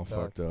sending algorithm all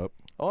fucked TikToks. up.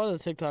 All the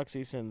TikToks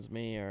he sends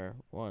me are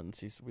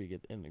ones we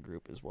get in the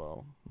group as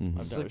well. Mhm. I've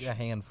It's never like a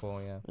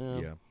handful, yeah.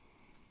 Yeah.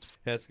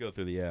 It has to go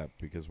through the app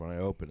because when I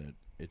open it,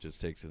 it just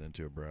takes it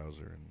into a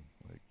browser and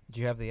like Do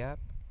you have the app?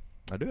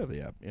 I do have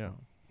the app, yeah.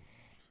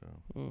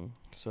 So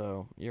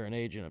So you're an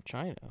agent of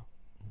China.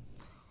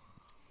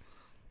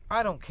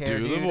 I don't care,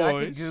 Do the dude. I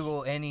could voice.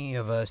 Google any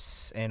of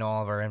us and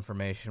all of our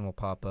information will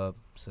pop up,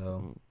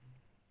 so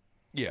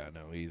yeah,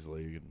 no,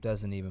 easily. You can,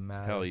 doesn't even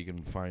matter. hell, you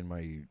can find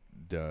my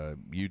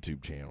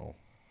YouTube channel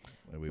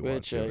that we Which,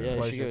 watch. every yeah,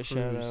 night. you should give a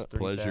shout out.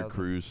 Pleasure 3000.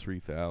 Cruise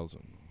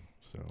 3000.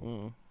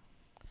 So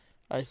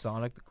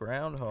Sonic the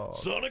Groundhog.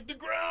 Sonic the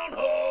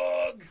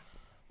Groundhog.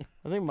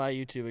 I think my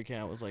YouTube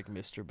account was like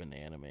Mr.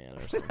 Banana Man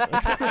or something.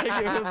 Like,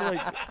 it was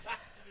like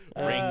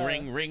Ring,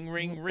 ring, ring,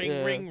 ring, ring,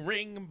 yeah. ring,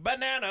 ring,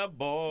 banana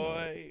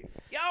boy.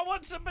 Y'all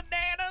want some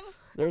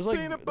bananas? there's like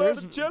Peanut butter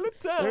there's jelly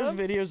time. there's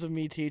videos of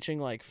me teaching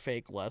like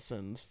fake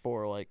lessons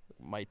for like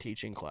my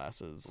teaching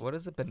classes. What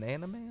is it,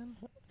 Banana Man?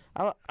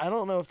 I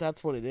don't know if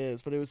that's what it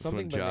is, but it was That's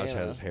something when Josh banana.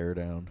 had his hair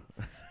down.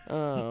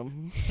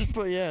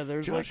 But yeah,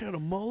 there's like had a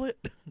mullet.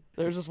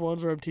 there's just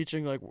ones where I'm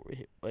teaching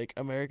like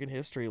American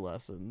history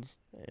lessons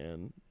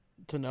and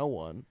to no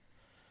one.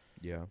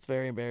 Yeah. It's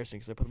very embarrassing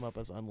because I put them up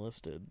as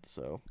unlisted.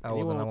 So Oh,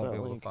 well, anyone then I with won't that be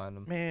able link- to find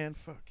them. Man,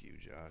 fuck you,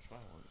 Josh. I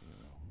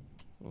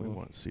want, we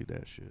want to see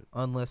that shit.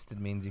 Unlisted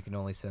means you can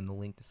only send the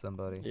link to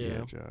somebody.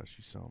 Yeah. Josh,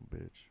 you son of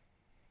a bitch.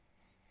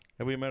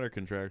 Have we met our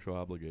contractual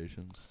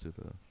obligations to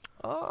the?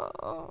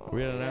 Oh,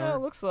 We had an yeah, hour?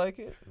 looks like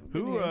it.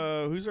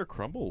 Who's our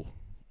Crumble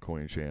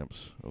coin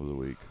champs of the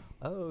week?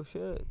 Oh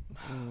shit.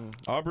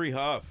 Aubrey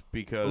Huff,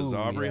 because Ooh,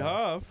 Aubrey yeah.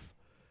 Huff,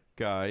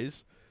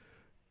 guys,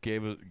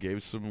 gave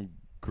some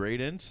great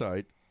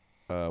insight.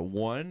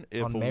 One,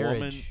 if On a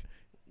marriage.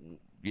 woman,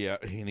 yeah,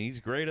 and he's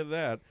great at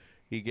that.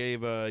 He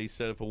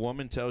said if a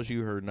woman tells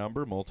you her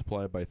number,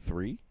 multiply it by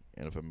 3,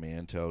 and if a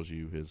man tells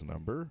you his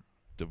number,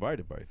 divide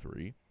it by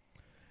 3.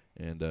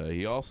 And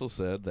he also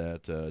said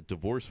that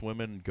divorced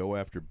women go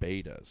after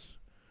betas.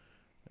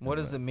 What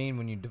does it mean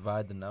when you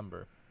divide the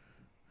number?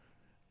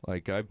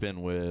 Like, I've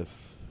been with,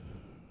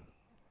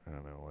 I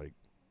don't know, like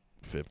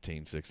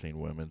 15, 16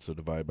 women, so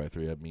divide by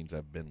 3, that means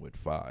I've been with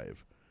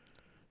 5.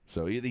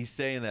 So he's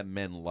saying that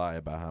men lie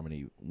about how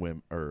many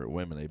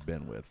women they've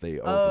been with. They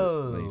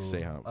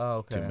say how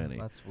okay. too many.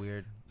 That's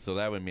weird. So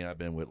that would mean I've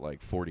been with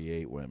like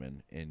 48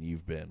 women, and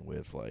you've been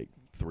with like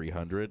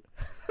 300,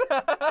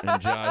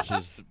 and Josh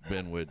has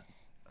been with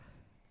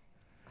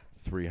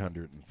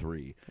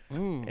 303.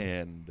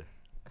 And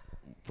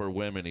for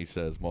women, he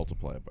says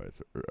multiply it by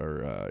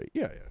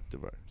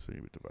divide. So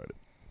you would divide it.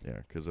 Yeah,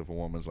 because if a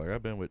woman's like,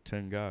 I've been with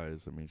 10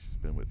 guys, I mean she's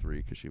been with 3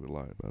 because she would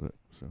lie about it.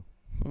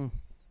 So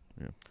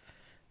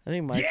I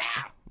think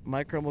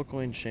my Crumble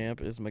Coin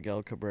champ is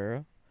Miguel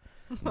Cabrera.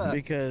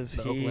 because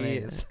The Oakland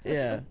A's.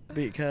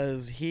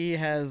 because he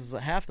has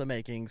half the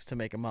makings to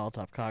make a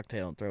Molotov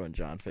cocktail and throw in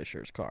John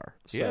Fisher's car.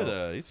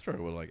 So, He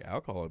started with like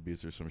alcohol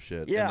abuse or some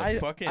shit. yeah, And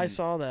the I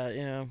saw that.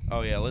 Yeah.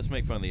 Oh yeah, let's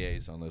make fun of the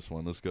A's on this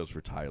one. This goes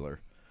for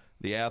Tyler.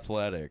 The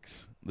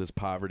Athletics, this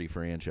poverty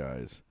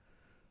franchise,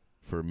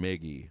 for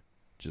Miggy,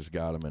 just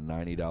got him a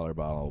 $90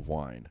 bottle of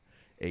wine.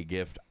 A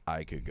gift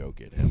I could go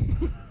get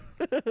him.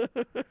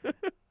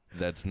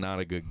 That's not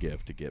a good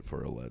gift to get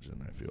for a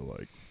legend, I feel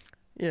like.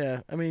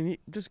 Yeah, I mean,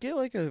 just get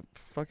like a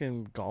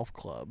fucking golf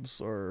clubs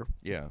or.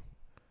 Yeah.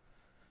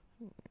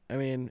 I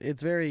mean,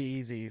 it's very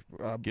easy.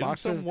 Get him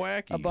some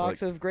wacky. A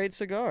box of great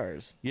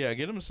cigars. Yeah,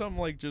 get him something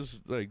like just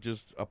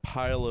a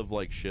pile of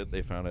like shit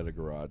they found at a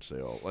garage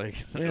sale. Like,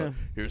 Yeah.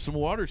 Here's some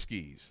water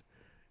skis.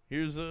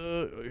 Here's a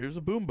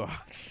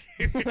boombox.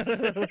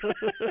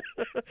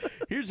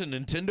 Here's a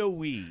Nintendo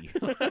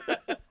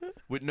Wii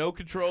with no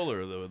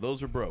controller. Though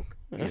those are broke.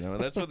 You know,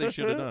 that's what they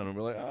should have done. And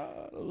we're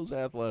like, those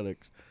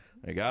Athletics.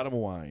 They got him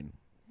wine.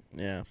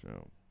 Yeah.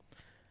 So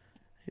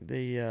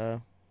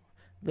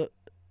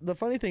The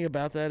funny thing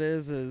about that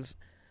is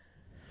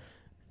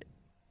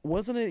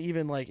wasn't it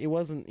even like it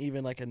wasn't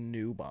even like a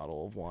new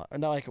bottle of wine.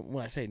 Not like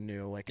when I say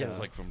new, like it was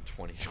like from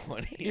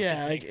 2020.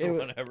 Yeah, like it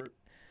was whatever.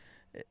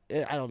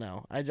 I don't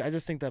know. I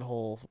just think that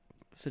whole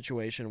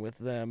situation with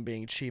them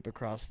being cheap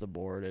across the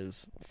board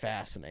is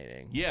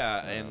fascinating.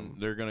 Yeah, and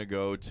they're going to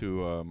go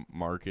to a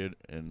market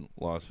in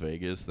Las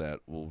Vegas that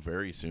will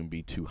very soon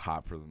be too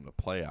hot for them to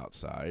play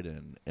outside.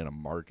 And in a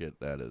market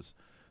that is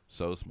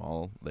so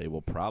small, they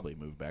will probably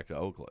move back to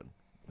Oakland.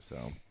 So,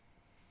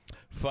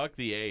 fuck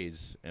the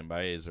A's, and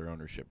by A's, their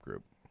ownership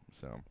group.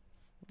 So,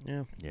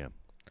 Yeah.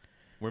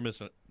 We're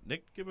missing.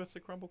 Nick, give us a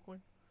crumble coin.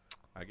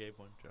 I gave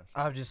one, Josh.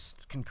 I'll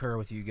just concur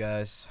with you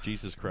guys.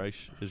 Jesus Christ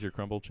is your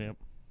crumble champ.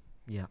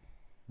 Yeah.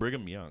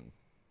 Brigham Young.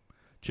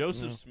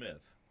 Joseph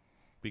Smith,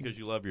 because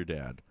you love your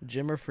dad.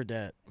 Jimmer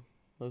Fredette.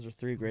 Those are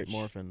three great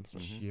morphins.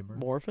 Jimmer.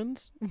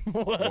 Morphins?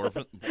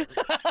 Morphin.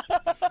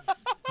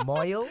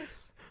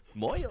 Moyles?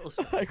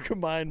 Moyles. I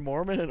combined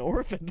Mormon and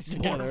orphans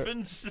together.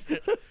 Morphins.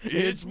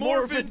 It's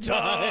Morphin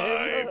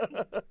time.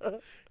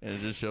 And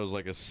it just shows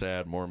like a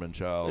sad Mormon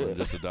child, and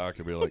just a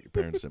doctor be like, your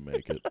parents didn't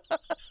make it.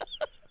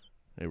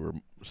 They were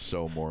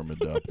so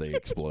Mormoned up, they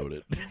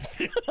exploded.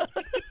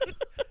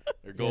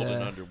 Their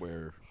golden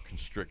underwear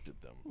constricted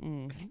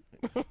them.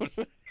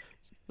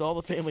 All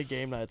the family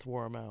game nights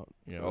wore them out.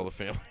 Yeah, all the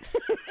family.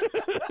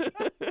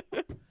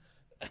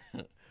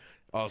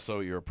 Also,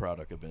 you're a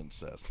product of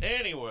incest.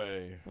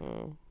 Anyway.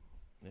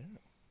 Yeah.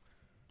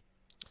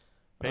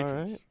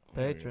 Patrons. right.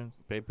 Patron.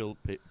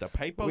 The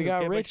paper. We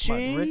got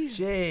Richie.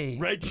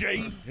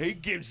 Richie. He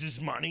gives his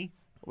money.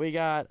 We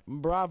got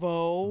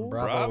Bravo.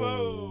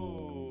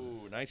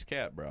 Bravo. Nice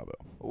cat, Bravo.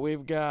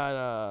 We've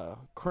got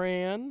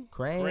Cran.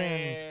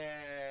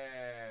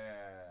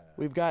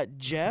 We've got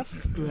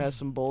Jeff, who has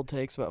some bold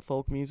takes about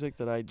folk music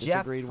that I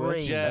disagreed with.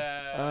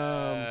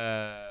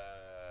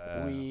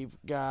 We've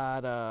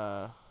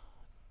got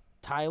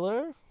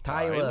Tyler.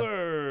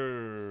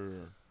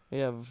 We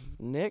have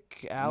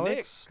Nick,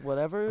 Alex,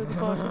 whatever the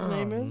fuck his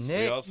name is.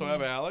 We also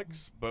have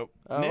Alex, but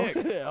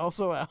Nick.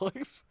 Also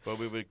Alex. But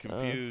we would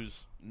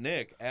confuse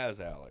Nick as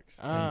Alex.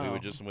 Oh. We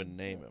would just wouldn't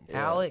name him.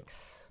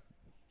 Alex.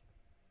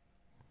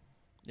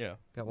 Yeah.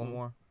 Got one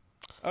more.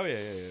 Oh, yeah.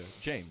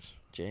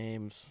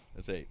 James.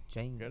 That's 8.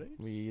 James. Got 8?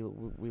 We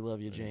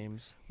love you,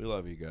 James. We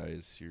love you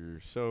guys. You're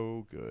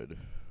so good.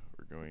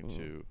 We're going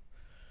to,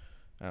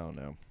 I don't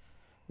know.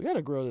 We got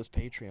to grow this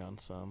Patreon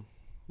some.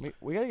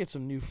 We got to get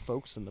some new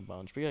folks in the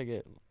bunch. We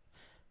got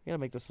to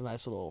make this a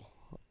nice little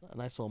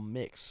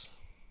mix.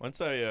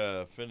 Once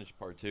I finish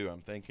part 2,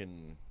 I'm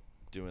thinking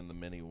doing the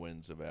mini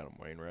wins of Adam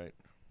Wainwright.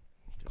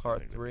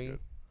 Part 3.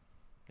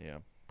 Yeah.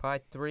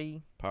 Part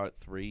 3. Part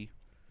 3.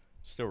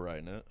 Still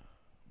writing it,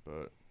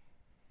 but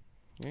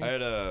Yeah. I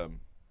had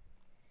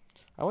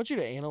I want you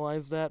to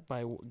analyze that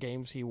by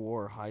games he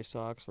wore high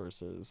socks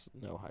versus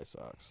no high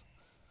socks.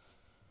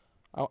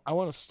 I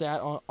want a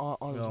stat on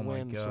his Oh my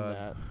wins from God.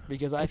 that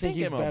because I think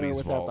he's MLB's better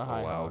without the vault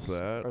high allows socks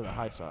that. or the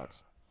high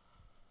socks.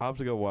 I'll have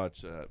to go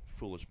watch that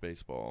Foolish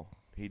Baseball.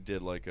 He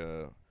did like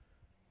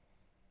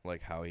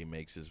how he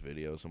makes his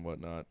videos and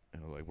whatnot.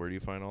 And like, where do you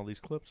find all these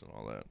clips and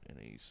all that? And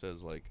he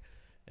says like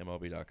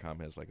MLB.com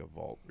has like a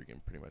vault where you can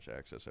pretty much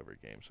access every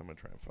game. So I'm gonna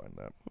try and find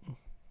that.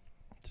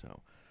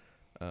 So,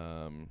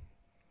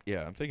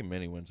 yeah, I'm thinking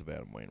many wins of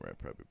Adam Wainwright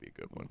probably be a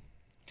good one.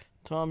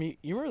 Tom, you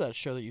remember that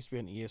show that used to be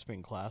on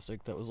ESPN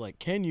Classic that was like,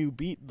 "Can you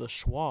beat the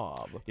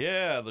Schwab?"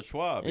 Yeah, the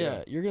Schwab.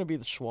 Yeah, you're gonna be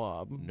the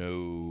Schwab.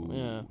 No,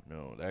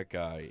 that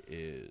guy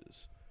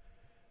is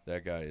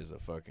a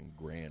fucking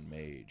grand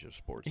mage of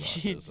sports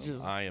He autism.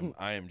 just- I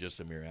am just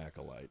a mere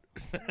acolyte.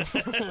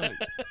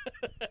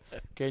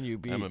 Can you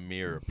beat? I'm a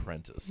mere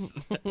apprentice.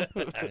 I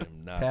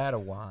am not.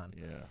 Padawan.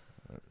 Yeah,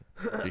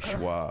 the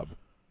Schwab.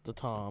 the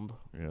Tom?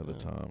 Yeah, the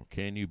Tom.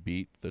 Can you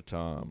beat the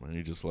Tom? And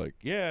he's just like,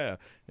 yeah.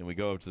 And we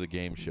go up to the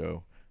game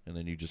show, and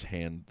then you just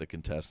hand the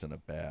contestant a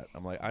bat.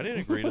 I'm like, I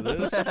didn't agree to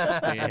this.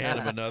 And you hand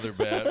him another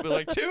bat. But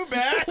like, 2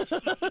 bats?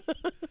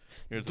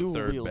 Here's the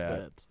third Dual-wield bat.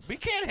 bats. We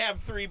can't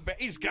have 3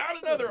 bats. He's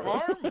got another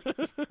arm.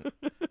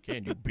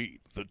 Can you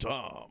beat the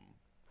Tom?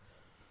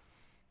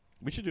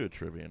 We should do a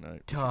trivia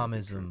night.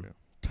 Tomism.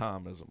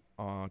 Tomism.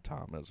 Aw,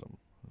 Tomism.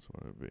 That's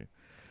what it would be.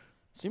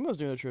 Simo's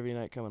doing a trivia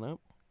night coming up.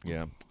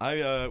 Yeah.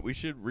 We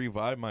should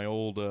revive my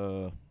old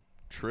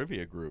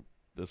trivia group.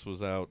 This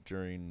was out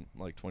during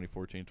like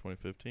 2014,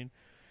 2015. Did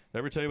I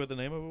ever tell you what the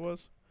name of it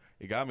was?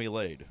 It got me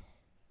laid.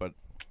 But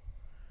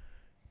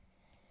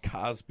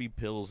Cosby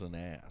Pills and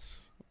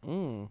Ass.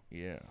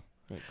 Yeah.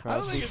 I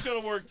don't think it's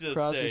going to work this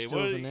Crosby, day.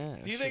 Stills, and Nash.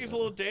 Do you think it's a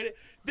little dated?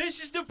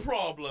 This is the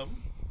problem.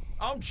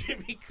 I'm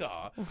Jimmy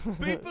Carr.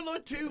 People are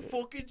too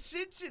fucking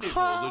sensitive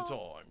all the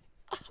time.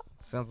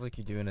 Sounds like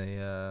you're doing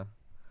a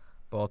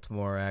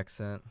Baltimore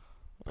accent.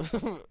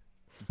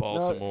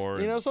 Baltimore.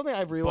 No, you know something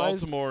I've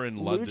realized? Baltimore and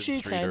London Lucci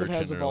Street kind of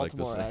has a Urchin are like the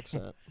Baltimore same.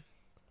 accent.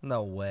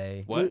 No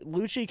way. What?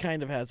 Lucci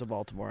kind of has a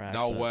Baltimore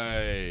accent.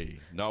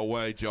 No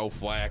way, Joe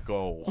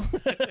Flacco.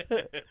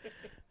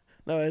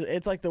 No,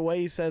 it's like the way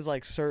he says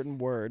like certain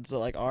words that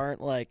like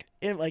aren't like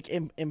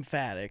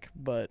emphatic,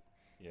 but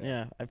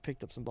yeah, I've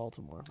picked up some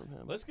Baltimore from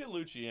him. Let's get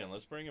Lucci in.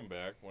 Let's bring him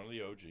back, one of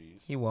the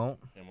OGs. He won't.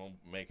 And we'll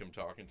make him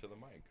talk into the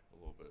mic a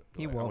little bit.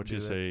 He I won't want you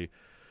to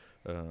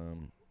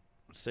do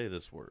say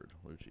this word,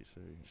 Lucci.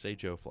 Say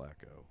Joe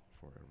Flacco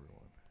for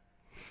everyone.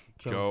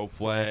 Joe Joe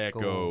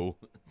Flacco.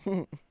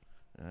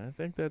 I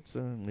think that's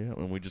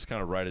and we just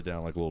kind of write it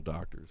down like little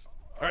doctors.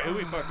 All right, who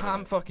we fucking?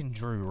 I'm fucking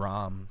Drew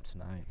Rom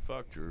tonight.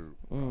 Fuck Drew.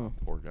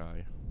 Poor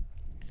guy.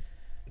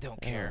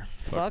 Don't care.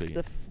 Fuck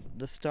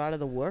the start of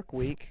the work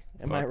week.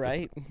 Am I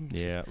right?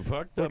 Yeah.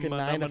 Fuck the Working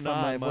 9 to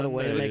 5. What a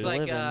way to Looks make a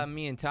like living.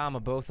 me and Tom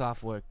are both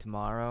off work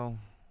tomorrow.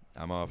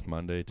 I'm off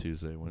Monday,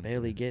 Tuesday, Wednesday.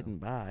 Barely getting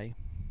by.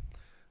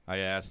 I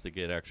asked to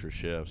get extra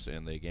shifts,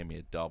 and they gave me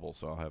a double,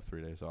 so I'll have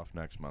 3 days off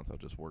next month. I'll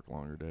just work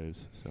longer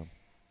days. So,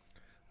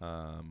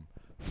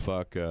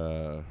 fuck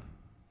the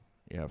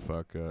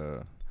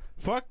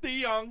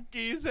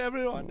Yankees,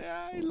 everyone.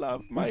 I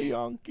love my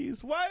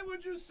Yankees. Why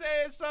would you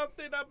say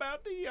something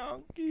about the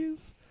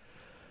Yankees?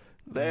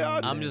 They are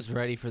I'm just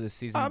ready for the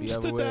season to be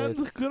over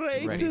Amsterdam's with.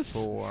 Ready greatest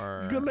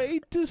for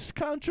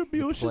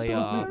contribution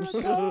playoffs. to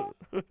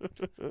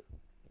America.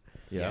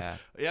 Yeah.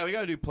 Yeah, we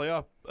got to do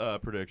playoff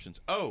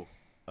predictions. Oh,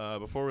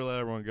 before we let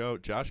everyone go,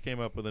 Josh came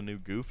up with a new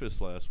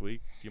Goofus last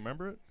week. Do you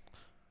remember it?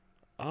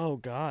 Oh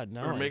God,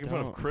 no! We were making I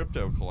fun don't. of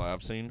crypto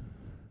collapsing.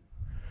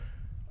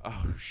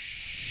 Oh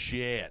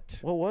shit!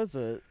 What was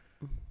it?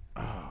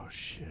 Oh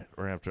shit!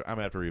 I'm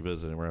gonna have to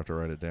revisit it. We're gonna have to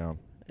write it down.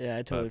 Yeah,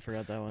 I totally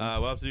forgot that one.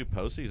 We'll have to do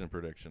postseason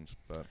predictions.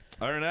 But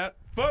other than that,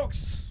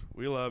 folks,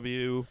 we love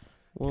you.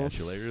 We'll Catch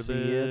you later see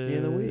you at the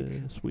end of the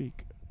week. this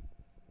week.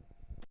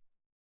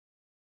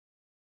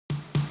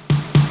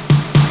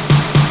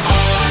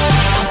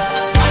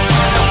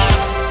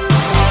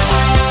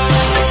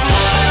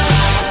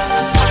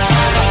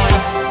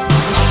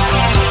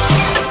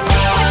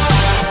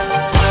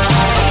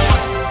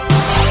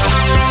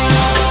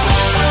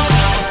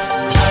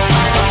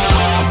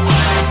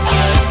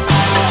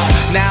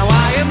 Now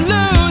I am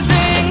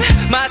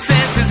losing, my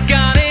senses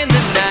gone in the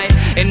night,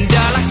 and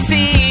all I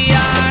see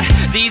are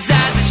these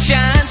eyes that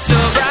shine so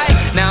bright.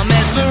 Now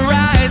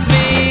mesmerize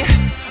me,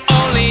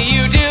 only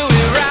you do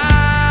it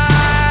right,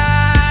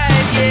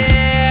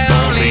 yeah,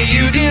 only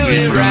you do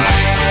it right.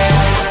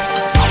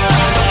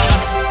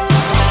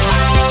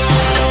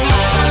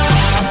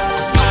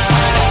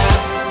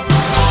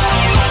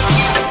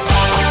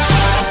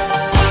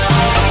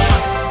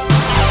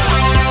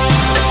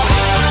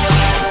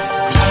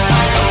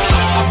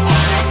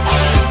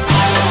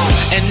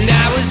 And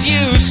I was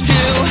used to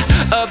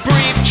a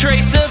brief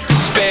trace of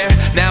despair.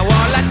 Now all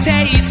I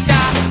taste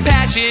are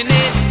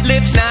passionate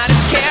lips, not a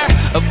care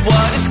of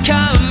what is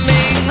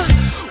coming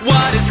tonight.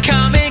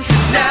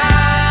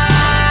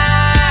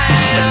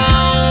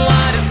 Oh,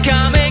 what is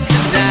coming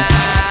tonight?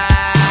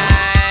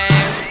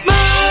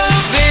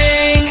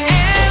 Moving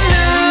and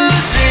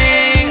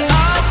losing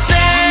all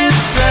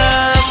sense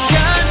of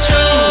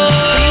control.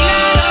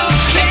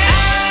 And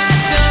I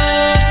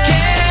don't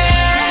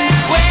care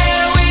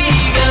where we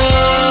go,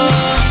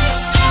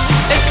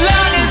 as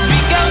long as we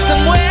go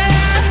somewhere.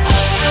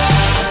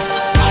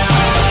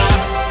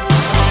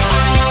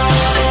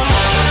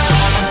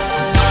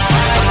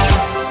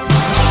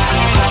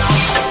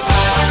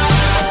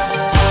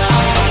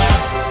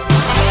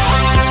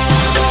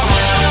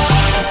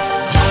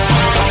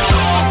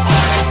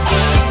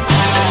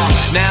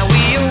 Now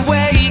we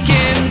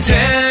awaken,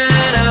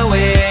 turn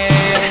away.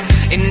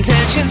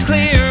 Intentions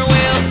clear,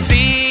 we'll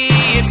see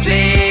it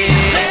safe.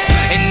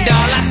 And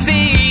all I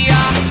see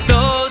are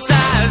those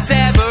eyes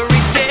every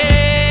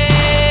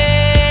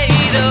day.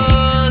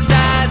 Those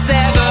eyes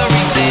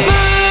every day.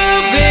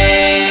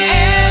 Moving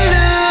and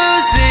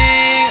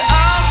losing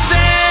all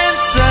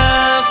sense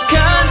of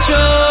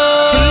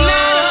control.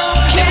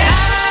 And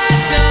I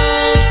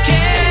don't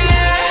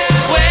care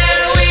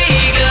where we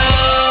go,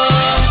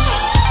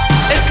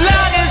 as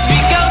long as we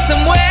go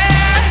somewhere.